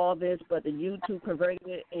was all this, but the YouTube converted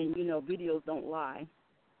it, and videos don't lie.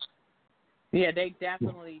 Yeah, they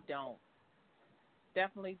definitely don't.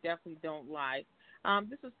 Definitely don't lie.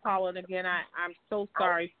 This is Paula, and again, I'm so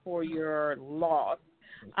sorry for your loss.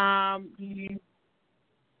 Because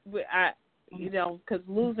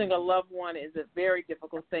losing a loved one is a very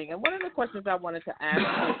difficult thing. And one of the questions I wanted to ask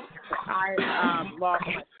was, I lost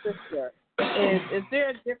my sister. Is there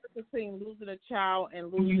a difference between losing a child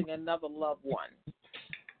and losing another loved one?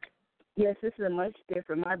 Yes, this is much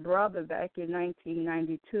different. My brother, back in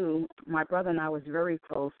 1992, my brother and I was very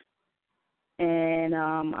close. And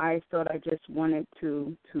I thought I just wanted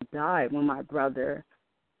to die when my brother,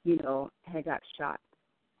 had got shot.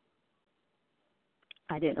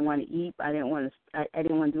 I didn't want to eat. I didn't want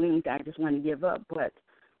to do anything. I just wanted to give up. But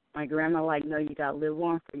my grandma no, you got to live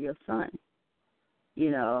on for your son.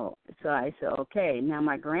 So I said, okay. Now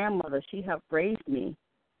my grandmother, she helped raise me.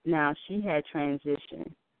 Now she had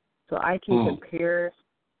transitioned. So I can compare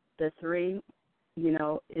the three.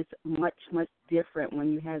 It's much, much different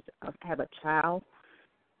when you have a child,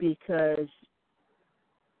 because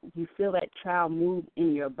you feel that child move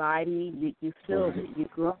in your body. You feel that you're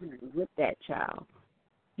growing with that child.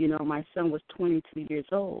 My son was 22 years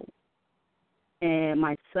old, and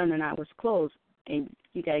my son and I was close. And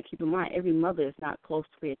you got to keep in mind, every mother is not close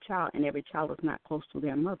to their child, and every child is not close to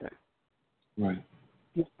their mother. Right.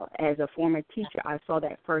 As a former teacher, I saw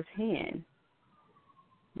that firsthand.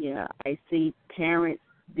 I see parents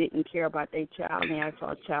didn't care about their child, and I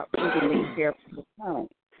saw a child who didn't care for the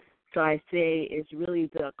parent. So I say it's really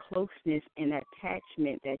the closeness and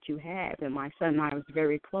attachment that you have. And my son and I was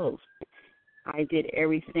very close. I did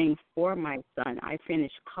everything for my son. I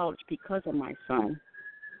finished college because of my son.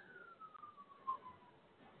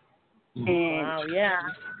 And wow, yeah.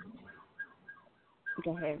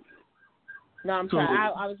 Go ahead. No, I'm sorry.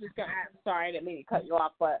 I was just going to ask. Sorry, I didn't mean to cut you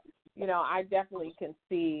off, but, I definitely can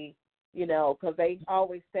see, because they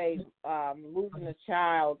always say losing a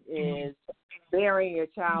child is, burying your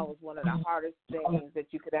child is one of the hardest things that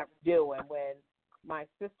you could ever do. And when my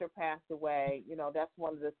sister passed away, that's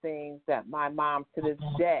one of the things that my mom to this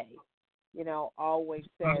day, always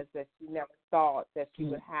says, that she never thought that she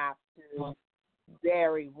would have to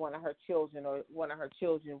bury one of her children, or one of her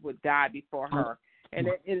children would die before her. And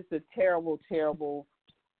it is a terrible, terrible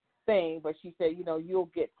thing. But she said, you'll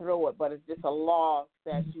get through it, but it's just a loss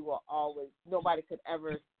that you will always, nobody could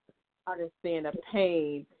ever understand the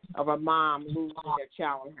pain of a mom losing their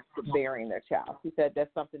child and have to burying their child. She said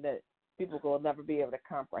that's something that people will never be able to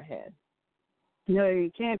comprehend. No,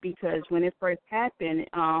 you can't, because when it first happened,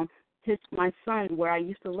 my son, where I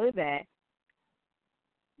used to live at,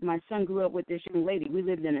 my son grew up with this young lady. We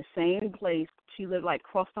lived in the same place. She lived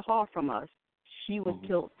across the hall from us. She was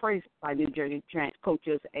killed first by New Jersey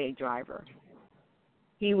Coaches A driver.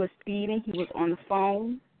 He was speeding. He was on the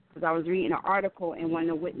phone, because I was reading an article, and one of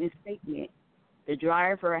the witness statement, the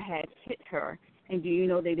driver had hit her. And do you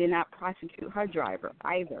know they did not prosecute her driver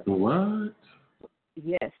either? What?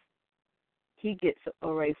 Yes. He gets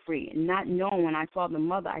already free. And not knowing, when I saw the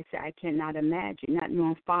mother, I said, I cannot imagine. Not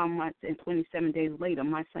knowing 5 months and 27 days later,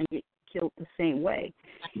 my son get killed the same way.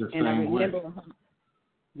 I remember her.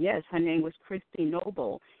 Yes, her name was Christine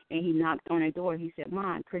Noble, and he knocked on her door. He said,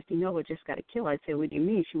 Mom, Christine Noble just got killed. I said, what do you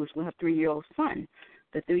mean? She was with her 3-year-old son.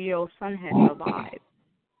 The 3-year-old son had survived.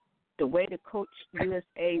 The way the Coach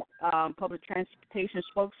USA public transportation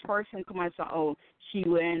spokesperson come out and say, she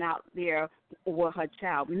went out there with her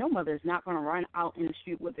child. No mother is not going to run out in the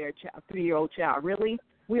street with their 3-year-old child. Really?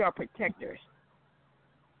 we are protectors.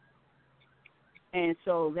 And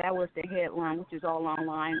so that was the headline, which is all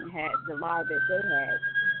online, had the lie that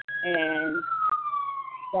they had. And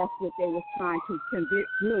that's what they were trying to convict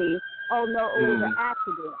me. Oh, no, it was an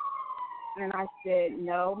accident. And I said,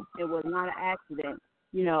 no, it was not an accident.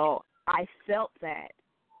 You know, I felt that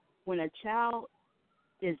when a child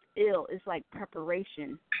is ill, it's like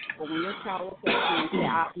preparation. But when your child looks at you and say,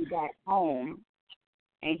 I'll be back home,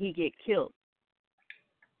 and he get killed,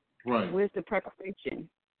 right? Where's the preparation?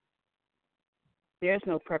 There's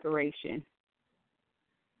no preparation.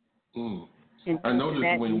 I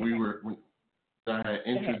noticed when I had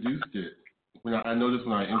introduced it, when I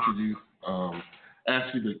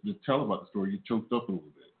asked you to tell about the story, you choked up a little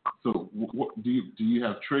bit. So, what do you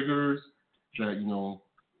have triggers that, you know,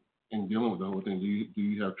 in dealing with the whole thing? Do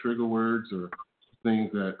you have trigger words or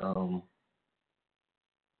things that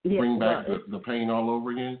bring back the pain all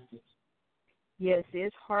over again? Yes,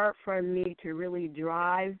 it's hard for me to really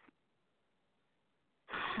drive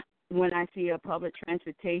when I see a public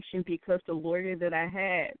transportation because the lawyer that I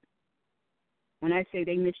had, when I say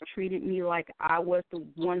they mistreated me like I was the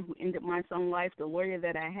one who ended my son's life, the lawyer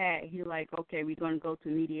that I had, he like, okay, we're going to go to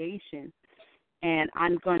mediation, and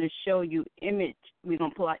I'm going to show you image. We're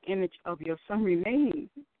going to pull out image of your son remaining,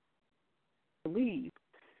 leave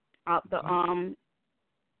out the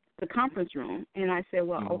conference room. And I said,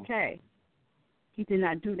 well, okay. He did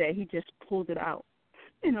not do that. He just pulled it out.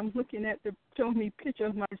 And I'm looking at showing me picture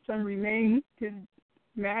of my son remain, his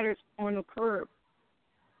matters on the curb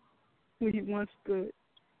where he once stood.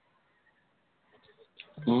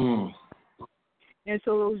 And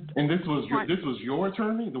so this was your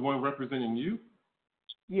attorney, the one representing you?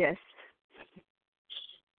 Yes.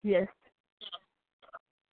 Yes.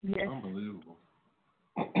 Unbelievable.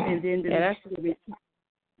 And then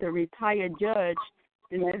the retired judge,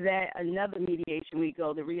 and that another mediation we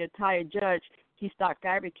go, the retired judge, he started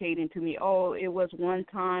fabricating to me. Oh, it was one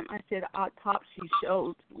time. I said autopsy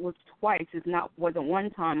showed was twice. Wasn't one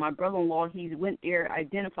time. My brother-in-law, he went there,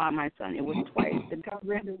 identified my son. It was twice. The guy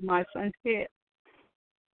rendered my son's head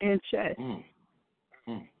and chest.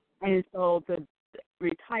 And so the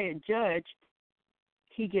retired judge,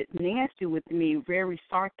 he gets nasty with me, very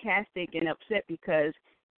sarcastic and upset because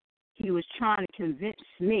he was trying to convince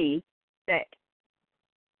me that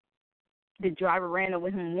the driver ran over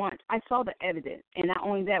him once. I saw the evidence, and not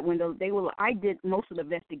only that, I did most of the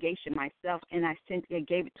investigation myself, and I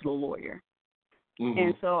gave it to the lawyer.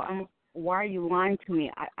 And so why are you lying to me?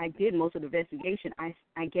 I did most of the investigation.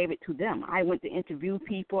 I gave it to them. I went to interview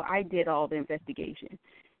people. I did all the investigation,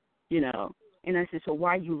 you know. And I said, so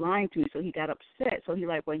why are you lying to me? So he got upset. So he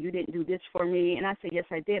like, well, you didn't do this for me. And I said, yes,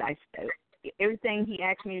 I did. Everything he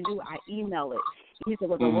asked me to do, I email it. He said,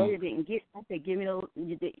 well, the lawyer didn't get it. I said, give me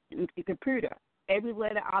the computer. Every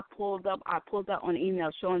letter I pulled up on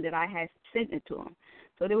email showing that I had sent it to him.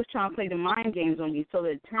 So they was trying to play the mind games on me. So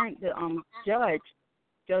the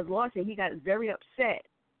Judge Lawson, he got very upset.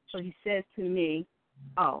 So he says to me,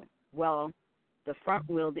 oh, well, the front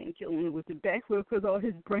wheel didn't kill me with the back wheel because all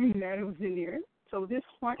his brain matter was in there. So this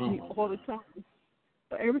haunts me all the time.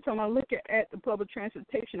 So every time I look at the public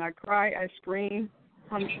transportation, I cry, I scream.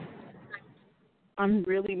 I'm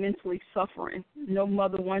really mentally suffering. No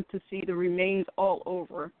mother wants to see the remains all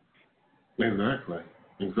over. Exactly.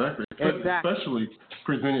 Especially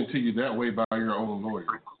presented to you that way by your own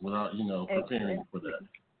lawyer without, preparing for that.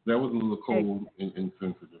 That was a little cold and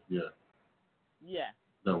insensitive. Yeah.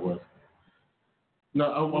 That was.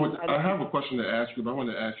 Now, I have a question to ask you, but I want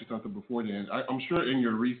to ask you something before then. I'm sure in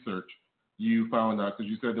your research you found out, because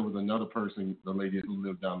you said there was another person, the lady who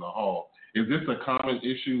lived down the hall. Is this a common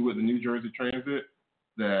issue with the New Jersey Transit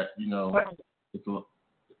that, it's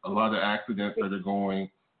a lot of accidents that are going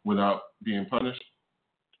without being punished?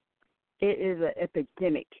 It is an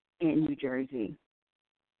epidemic in New Jersey.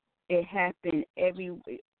 It happens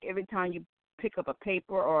every time you pick up a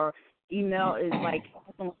paper or email is like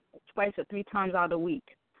twice or three times out of the week.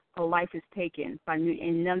 A life is taken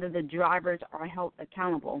and none of the drivers are held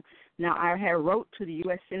accountable. Now, I had wrote to the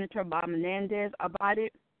U.S. Senator Bob Menendez about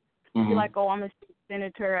it. He's like, oh, I'm a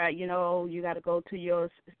senator. You got to go to your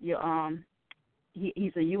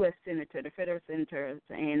he's a U.S. senator, the federal senator,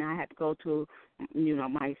 and I had to go to,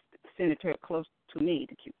 my senator close to me.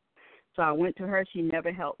 So I went to her. She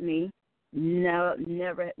never helped me. No,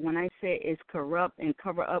 never. When I say it's corrupt and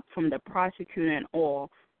cover up from the prosecutor and all,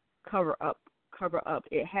 cover up.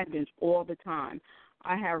 It happens all the time.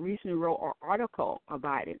 I have recently wrote an article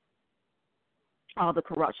about it, all the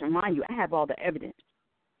corruption. Mind you, I have all the evidence.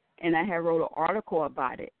 And I have wrote an article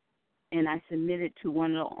about it, and I submitted to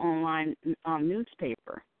one of the online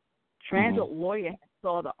newspaper. Transit lawyer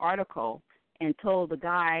saw the article and told the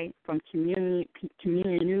guy from Community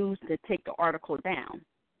News to take the article down.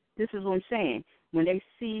 This is what I'm saying. When they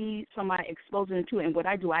see somebody exposing it to it, and what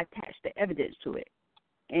I do, I attach the evidence to it.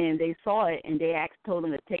 And they saw it, and they told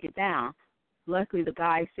him to take it down. Luckily, the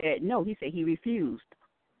guy said no. He said he refused.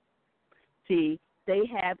 See, they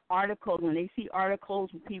have articles. When they see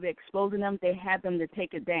articles with people exposing them, they have them to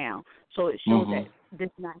take it down. So it shows that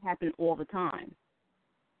this not happen all the time.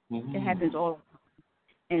 It happens all the time.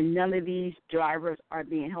 And none of these drivers are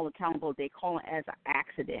being held accountable. They call it as an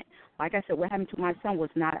accident. Like I said, what happened to my son was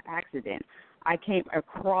not an accident. I came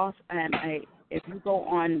across, if you go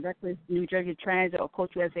on reckless New Jersey Transit or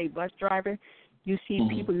Coach USA bus driver, you see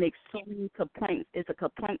people make so many complaints. It's a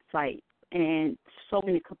complaint site, and so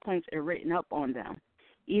many complaints are written up on them.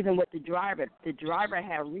 Even with the driver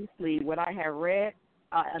had recently, what I have read,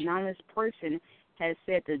 an anonymous person has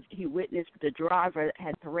said that he witnessed the driver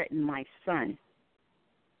had threatened my son.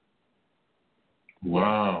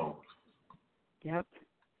 Wow. Yep.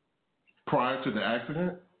 Prior to the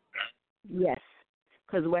accident? Yes.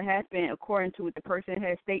 Because what happened, according to what the person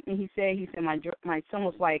had statement, he said my son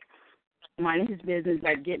was like minding his business,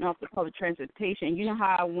 like getting off the public transportation. You know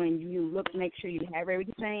how when you look, make sure you have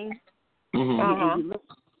everything. And you look,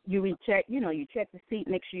 you recheck, you check the seat,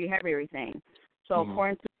 make sure you have everything. So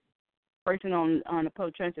according to the person on the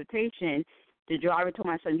public transportation, the driver told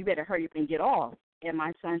my son, "You better hurry up and get off." And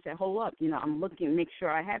my son said, "Hold up, I'm looking, make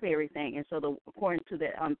sure I have everything." And so, according to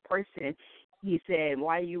the person, he said,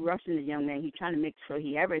 "Why are you rushing the young man? He's trying to make sure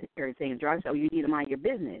he has everything." The driver said, "Oh, you need to mind your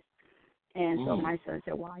business." And so my son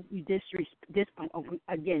said, "Why you disrespect this?"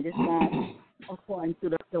 Again, this one, according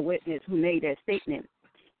to the witness who made that statement,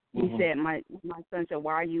 he said, "My son said,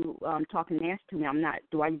 why are you talking nasty to me? I'm not.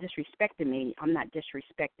 Do I disrespecting me? I'm not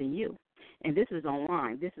disrespecting you." And this is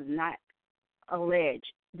online. This is not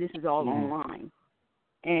alleged. This is all online.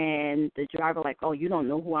 And the driver like, "Oh, you don't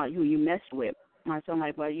know who you messed with." My son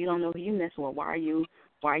like, "Well, you don't know who you messed with. Why are you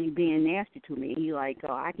being nasty to me?" He like,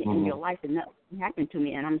 "Oh, I can end your life and nothing happened to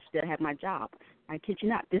me, and I'm still have my job." I kid you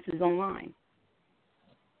not. This is online.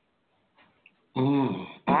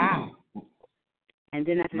 And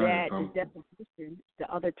then after that, the deposition. The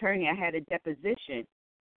other attorney, I had a deposition.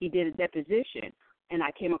 He did a deposition, and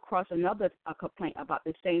I came across a complaint about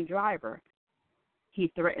the same driver. He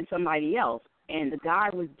threatened somebody else. And the guy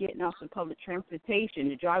was getting off the public transportation.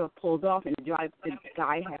 The driver pulled off, and the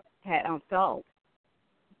guy had fell.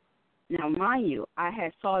 Now, mind you, I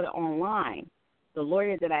had saw it online. The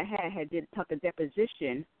lawyer that I had took a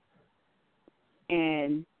deposition,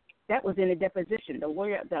 and that was in the deposition. The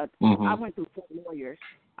lawyer, I went through 4 lawyers.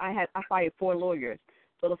 I fired 4 lawyers.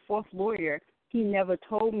 So the 4th lawyer, he never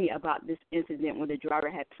told me about this incident where the driver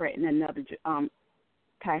had threatened another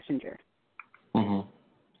passenger.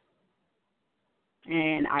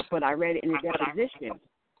 But I read it in the deposition,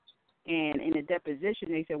 and in the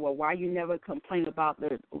deposition they said, "Well, why you never complain about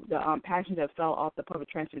the passenger that fell off the public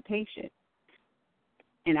transportation?"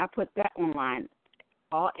 And I put that online.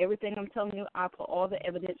 Everything I'm telling you, I put all the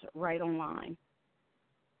evidence right online.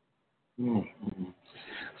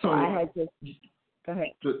 So I had to go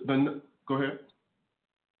ahead. Go ahead.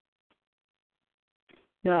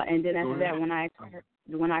 No, and then after that,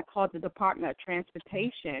 when I called the Department of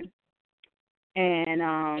Transportation.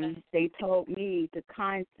 And they told me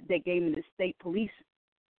they gave me the state police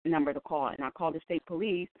number to call, and I called the state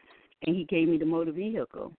police, and he gave me the motor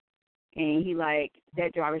vehicle, and he like,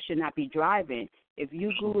 that driver should not be driving. If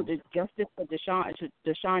you Google the Justice for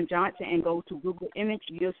Deshon Johnson and go to Google Image,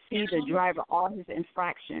 you'll see the driver, all his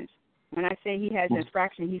infractions. When I say he has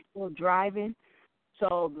infraction, he's still driving.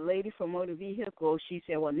 So the lady from motor vehicle, she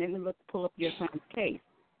said, "Well, let me pull up your son's case."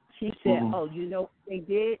 She said, "Oh, you know what they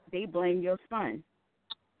did? They blamed your son."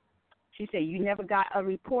 She said, "You never got a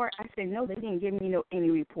report?" I said, "No, they didn't give me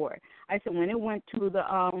any report." I said, "When it went to the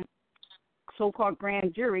so-called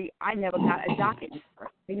grand jury, I never got a docket.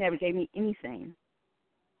 They never gave me anything."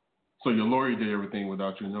 So your lawyer did everything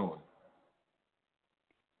without you knowing?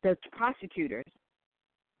 The prosecutors.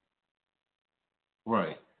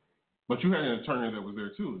 Right. But you had an attorney that was there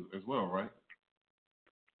too as well, right?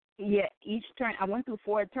 Yeah, each turn I went through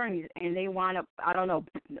 4 attorneys, and they wound up, I don't know,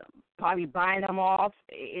 probably buying them off.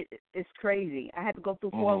 It's crazy. I had to go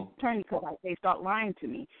through 4 attorneys because they start lying to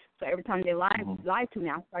me. So every time they lie to me,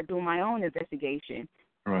 I start doing my own investigation.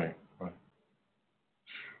 Right.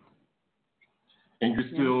 And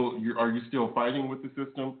are you still fighting with the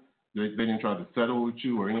system? They didn't try to settle with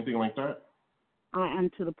you or anything like that?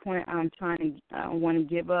 I'm to the point I want to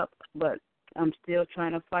give up, but I'm still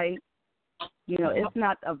trying to fight. It's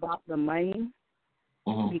not about the money.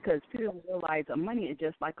 because people realize the money is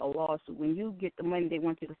just like a lawsuit. When you get the money, they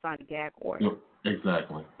want you to sign a gag order. Yep.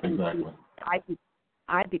 Exactly.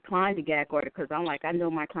 I declined the gag order because I'm like, I know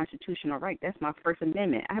my constitutional right. That's my First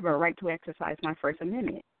Amendment. I have a right to exercise my First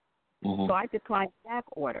Amendment. So I declined the gag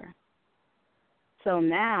order. So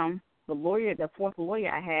now the fourth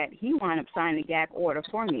lawyer I had, he wound up signing the gag order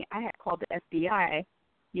for me. I had called the FBI,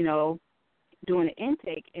 doing the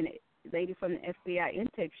intake, and the lady from the FBI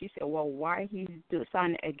intake, she said, well, why he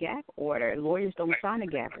signing a gag order? Lawyers don't sign a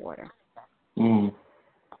gag order.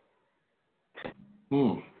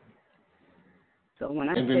 So when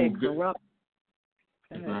I say corrupt.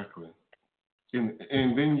 Exactly.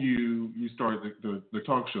 And then you started the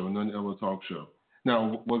talk show, Noneillah Talk Show.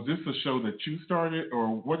 Now, was this a show that you started, or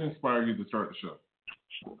what inspired you to start the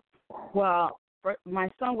show? Well, my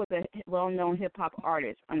son was a well-known hip-hop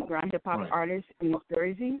artist, underground hip-hop artist in New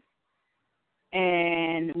Jersey.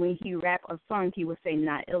 And when he rapped a song, he would say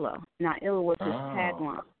Noneillah. Noneillah was his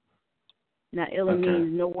tagline. Noneillah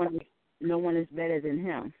means no one is better than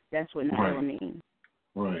him. That's what Noneillah means.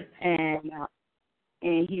 Right.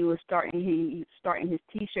 And he was starting his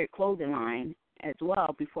T-shirt clothing line as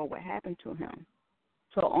well before what happened to him.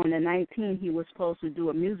 So on the 19th, he was supposed to do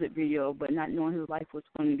a music video, but not knowing his life was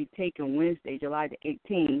going to be taken Wednesday, July the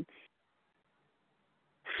 18th,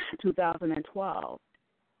 2012.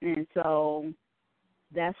 And so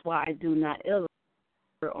that's why I do Noneillah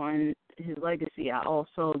on his legacy. I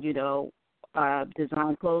also,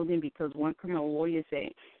 design clothing because one criminal lawyer said,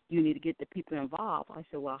 you need to get the people involved. I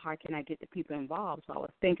said, well, how can I get the people involved? So I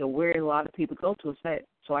was thinking where a lot of people go to.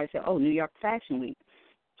 So I said, New York Fashion Week.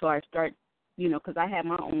 So I start, because I have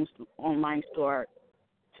my own online store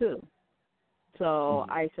too. So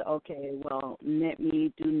I said, okay, well, let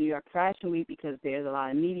me do New York Fashion Week because there's a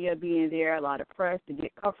lot of media being there, a lot of press to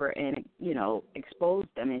get cover and, expose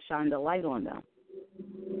them and shine the light on them,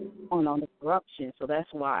 on the corruption. So that's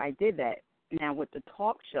why I did that. Now with the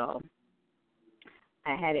talk show,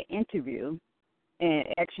 I had an interview, and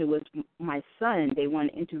actually it was my son. They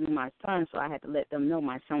wanted to interview my son, so I had to let them know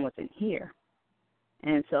my son wasn't here.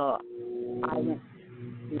 And so I went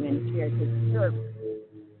and shared his service.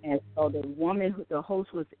 And so the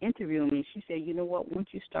host was interviewing me. She said, you know what, why don't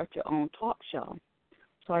you start your own talk show?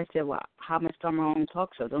 So I said, well, how am I start my own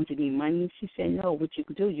talk show? Don't you need money? She said, no, what you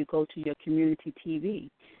could do, you go to your community TV.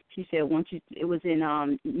 She said, it was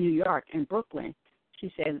in New York, in Brooklyn.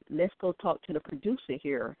 She said, let's go talk to the producer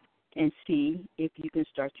here and see if you can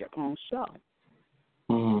start your own show.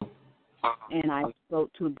 And I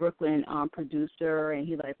spoke to a Brooklyn producer, and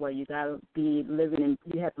he like, well, you have to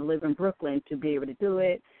live in Brooklyn to be able to do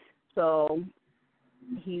it. So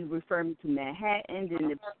he referred me to Manhattan,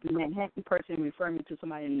 and the Manhattan person referred me to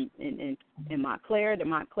somebody in Montclair. The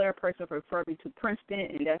Montclair person referred me to Princeton,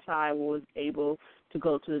 and that's how I was able to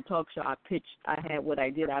go to the talk show. I pitched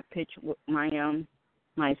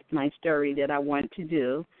my story that I wanted to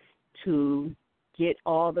do to get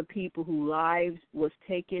all the people whose lives was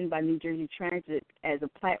taken by New Jersey Transit as a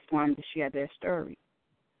platform to share their story.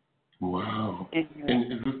 Wow.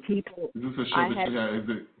 And is this a show is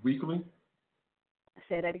it weekly?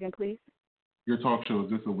 Say that again, please. Your talk show,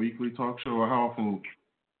 is this a weekly talk show, or how often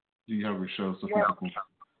do you have your show so people can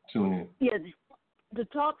tune in? Yeah, the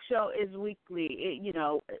talk show is weekly.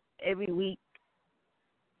 Every week.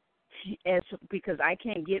 Because I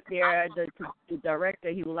can't get there, the director,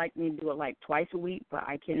 he would like me to do it like twice a week, but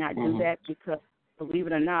I cannot do that because, believe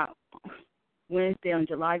it or not, Wednesday on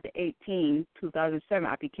July the 18th, 2007,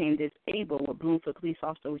 I became disabled with Bloomfield police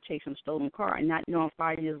officer was chasing a stolen car, and not knowing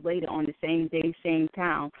 5 years later on the same day, same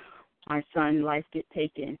town, my son's life get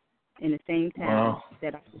taken in the same town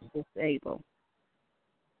that I was disabled.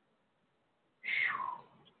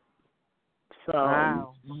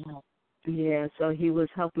 So, yeah, so he was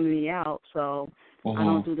helping me out. So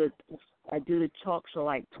I do the talk show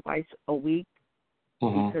like twice a week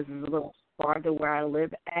because it's a little farther where I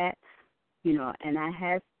live at, and I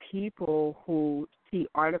have people who see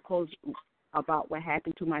articles about what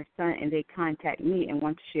happened to my son and they contact me and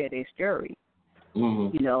want to share their story.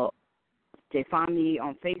 They find me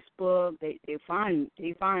on Facebook, they find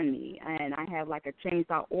me, and I have like a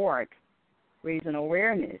change.org raising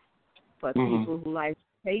awareness for people who life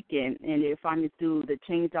taken, and they find me through the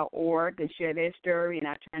change.org and share their story, and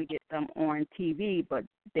I'm trying to get them on TV, but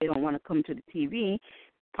they don't want to come to the TV,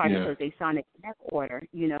 probably because they signed a gag order,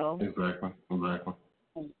 Exactly.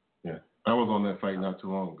 Yeah. I was on that site not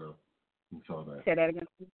too long ago and saw that. Say that again.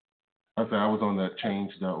 I said I was on that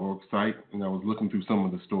change.org site, and I was looking through some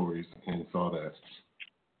of the stories and saw that.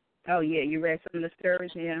 Oh, yeah, you read some of the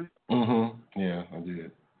stories, yeah? Yeah, I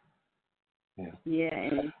did. Yeah.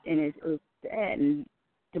 Yeah, and it was sad, and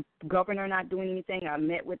the governor not doing anything. I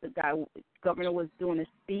met with the guy. Governor was doing a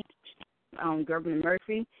speech. Governor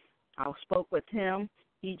Murphy. I spoke with him.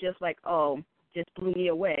 He just just blew me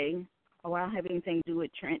away. Oh, I don't have anything to do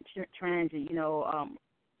with transit.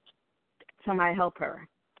 Somebody help her.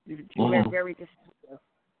 She was very dismissive.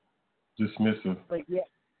 Dismissive. But yes.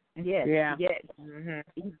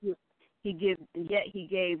 He gave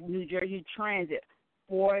New Jersey Transit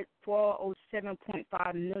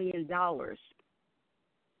 $407.5 million,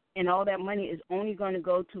 and all that money is only going to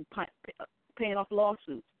go to paying off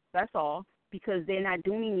lawsuits. That's all, because they're not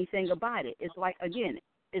doing anything about it. It's like, again,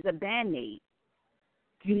 it's a Band-Aid.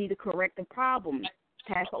 You need to correct the problem,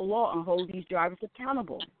 pass a law, and hold these drivers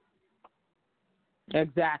accountable.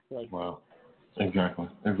 Exactly. Wow. Exactly.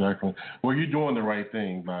 Well, you're doing the right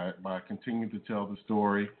thing by continuing to tell the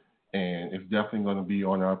story, and it's definitely going to be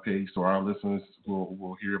on our page, so our listeners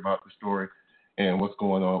will hear about the story and what's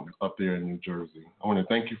going on up there in New Jersey. I want to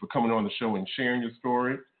thank you for coming on the show and sharing your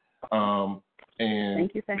story. And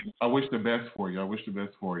thank you. I wish the best for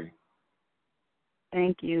you.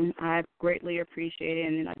 Thank you. I greatly appreciate it.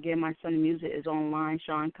 And again, my son's music is online,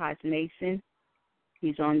 Cos Mason.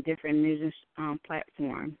 He's on different music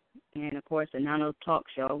platforms. And, of course, the Noneillah Talk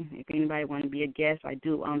Show. If anybody want to be a guest, I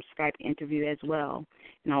do Skype interview as well.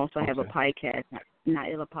 And I also have a podcast,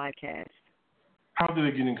 Noneillah Podcast. How do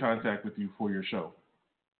they get in contact with you for your show?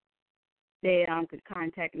 They could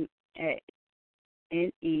contact me at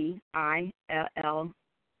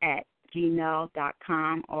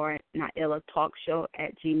NEILL@gmail.com or Noneillah Talk Show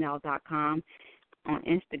 @gmail.com. On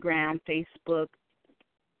Instagram, Facebook,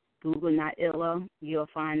 Google Noneillah. You'll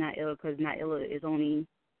find Noneillah because Noneillah is only,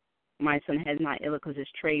 my son has Noneillah because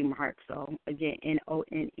it's trademarked. So, again,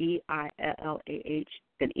 NONEILLAH. You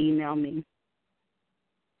can email me.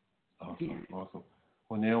 Awesome.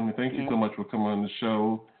 Well, Naomi, thank you so much for coming on the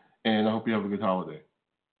show, and I hope you have a good holiday.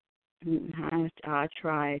 I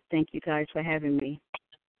try. Thank you guys for having me.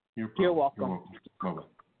 You're welcome.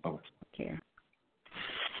 Bye-bye. Care.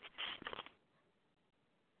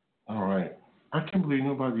 All right. I can't believe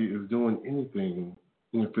nobody is doing anything.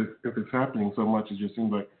 If it's happening so much, it just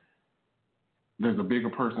seems like there's a bigger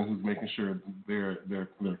person who's making sure they're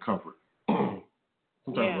covered. Some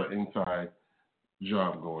type of an inside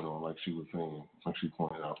job going on, like she was saying, like she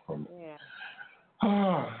pointed out from it.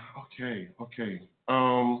 Yeah. Okay.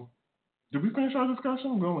 Did we finish our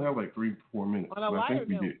discussion? We only have like 3-4 minutes. On a lighter note.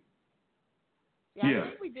 We did. I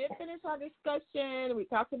think we did finish our discussion. We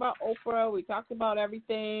talked about Oprah. We talked about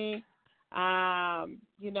everything. Our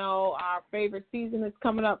favorite season is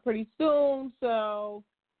coming up pretty soon, so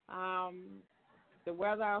the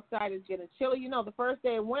weather outside is getting chilly. The first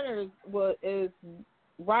day of winter is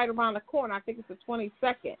right around the corner. I think it's the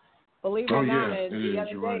 22nd. Believe it or not, and the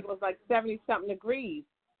other day it was like 70-something degrees.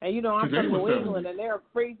 And, I'm from New England, and they're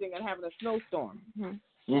freezing and having a snowstorm.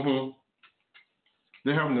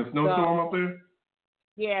 They're having a snowstorm up there?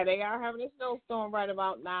 Yeah, they are having a snowstorm right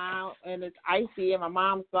about now, and it's icy, and my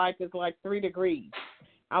mom's like, it's like 3 degrees.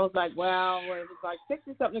 I was like, well, it was like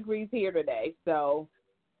 60-something degrees here today. So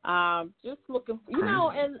just looking for,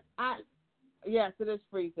 yes, it is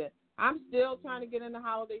freezing. I'm still trying to get in the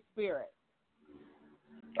holiday spirit.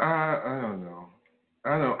 I don't know.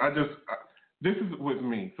 This is with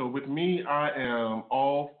me. So with me, I am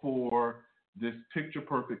all for this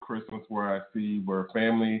picture-perfect Christmas where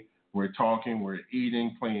family, we're talking, we're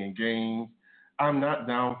eating, playing games. I'm not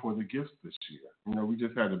down for the gifts this year. We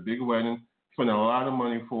just had a big wedding, spent a lot of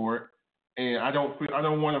money for it, and I don't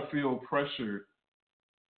want to feel pressured.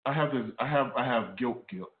 I have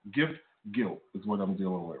gift guilt is what I'm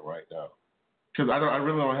dealing with right now, because I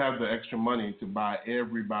really don't have the extra money to buy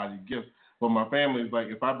everybody gifts. But my family is like,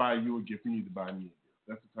 if I buy you a gift, you need to buy me a gift.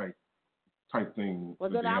 That's the type thing. Well,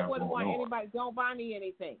 then I wouldn't want anybody. Don't buy me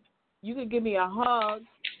anything. You could give me a hug,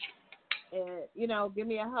 and give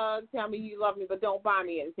me a hug. Tell me you love me, but don't buy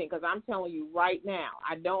me anything, because I'm telling you right now,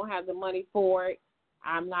 I don't have the money for it.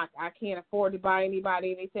 I can't afford to buy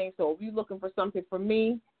anybody anything. So if you're looking for something for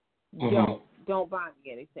me, don't buy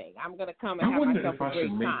me anything. I'm gonna come and have myself a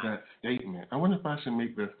great time. I wonder if I should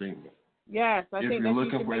make that statement. Yes, I think if you're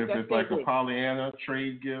looking for, if it's like a Pollyanna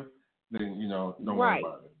trade gift, then don't worry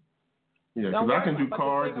about it. Yeah, because I can do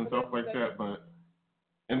cards and stuff like that,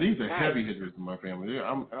 and these are heavy hitters in my family.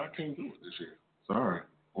 I can't do it this year. Sorry,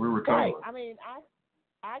 we're recovering. Right. I mean,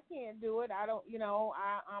 I can't do it. I don't.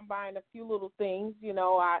 I'm buying a few little things.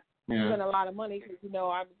 I spend a lot of money because I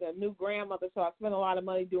was a new grandmother, so I spend a lot of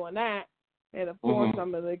money doing that. And of course,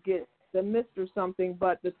 I'm gonna get the mister something.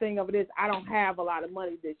 But the thing of it is, I don't have a lot of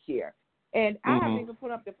money this year. And I haven't even put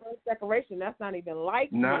up the first decoration. That's not even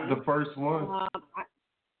like Not the first one.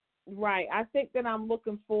 Right. I think that I'm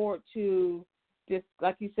looking forward to just,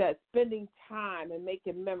 like you said, spending time and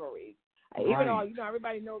making memories. Right. Even though,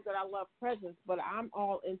 everybody knows that I love presents, but I'm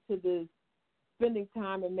all into this spending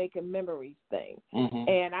time and making memories thing. Mm-hmm.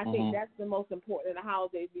 And I think that's the most important in the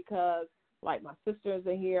holidays because, like, my sister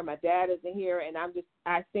isn't here, my dad isn't here, and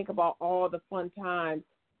I think about all the fun times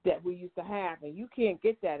that we used to have, and you can't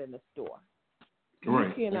get that in the store.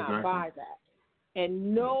 Right. You cannot buy that.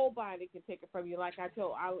 And nobody can take it from you. Like I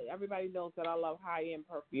told, everybody knows that I love high-end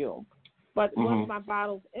perfume. But once my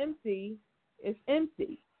bottle's empty, it's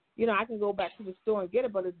empty. I can go back to the store and get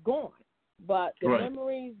it, but it's gone. But the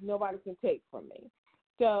memories, nobody can take from me.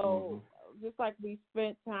 So just like we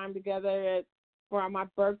spent time together for my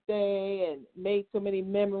birthday and made so many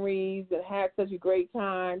memories and had such a great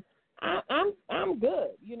time, I'm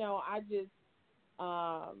good. I just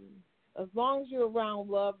as long as you're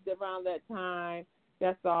loved around that time,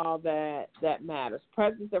 that's all that matters.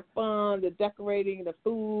 Presents are fun, the decorating, the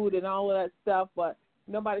food, and all of that stuff, but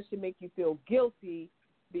nobody should make you feel guilty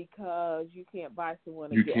because you can't buy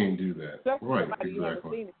someone a gift. You can't do that. Especially somebody you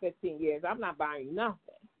haven't seen in 15 years. I'm not buying you nothing.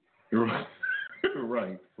 Right.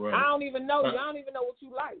 Right. I don't even know you. I don't even know what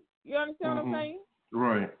you like. You understand what I'm saying?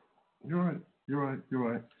 Right. You're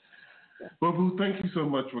right. Well, Boo, thank you so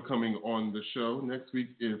much for coming on the show. Next week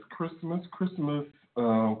is Christmas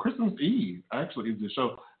Eve, actually, is the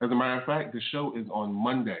show. As a matter of fact, the show is on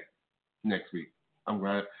Monday next week. I'm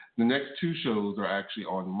glad. The next two shows are actually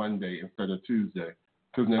on Monday instead of Tuesday,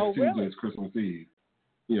 because next Tuesday is Christmas Eve.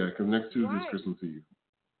 Yeah, because next Tuesday is Christmas Eve.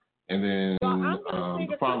 And then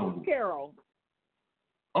the following Christmas Carol.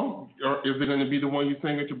 Oh, is it going to be the one you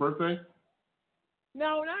sing at your birthday?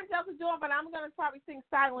 No, not Delta Dawn, but I'm going to probably sing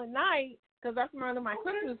Silent Night because that's one of my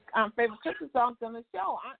favorite Christmas songs on the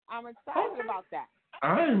show. I'm excited about that.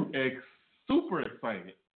 I'm super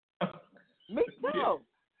excited. Me too. Yeah.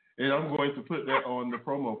 And I'm going to put that on the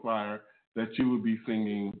promo flyer that you will be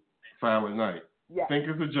singing Silent Night. Yes. Think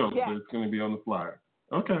it's a joke, but it's going to be on the flyer.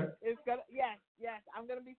 Okay. Yes, I'm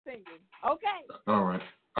going to be singing. Okay. All right.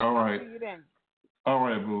 I'll see you then. All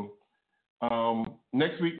right, Boo.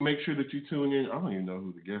 Next week, make sure that you tune in. I don't even know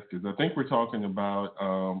who the guest is. I think we're talking about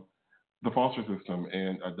the foster system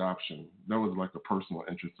and adoption. That was like a personal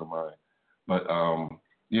interest of mine. But,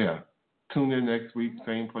 tune in next week,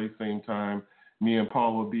 same place, same time. Me and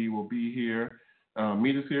Paula B will be here.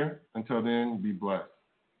 Meet us here. Until then, be blessed.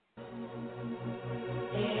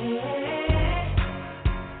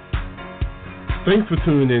 Thanks for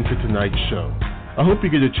tuning in to tonight's show. I hope you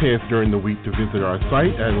get a chance during the week to visit our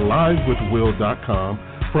site at livewithwill.com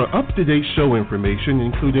for up-to-date show information,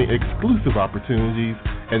 including exclusive opportunities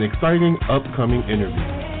and exciting upcoming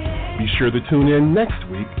interviews. Be sure to tune in next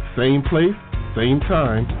week, same place, same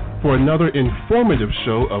time, for another informative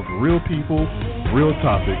show of real people, real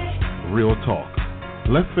topics, real talk.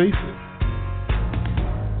 Let's face it,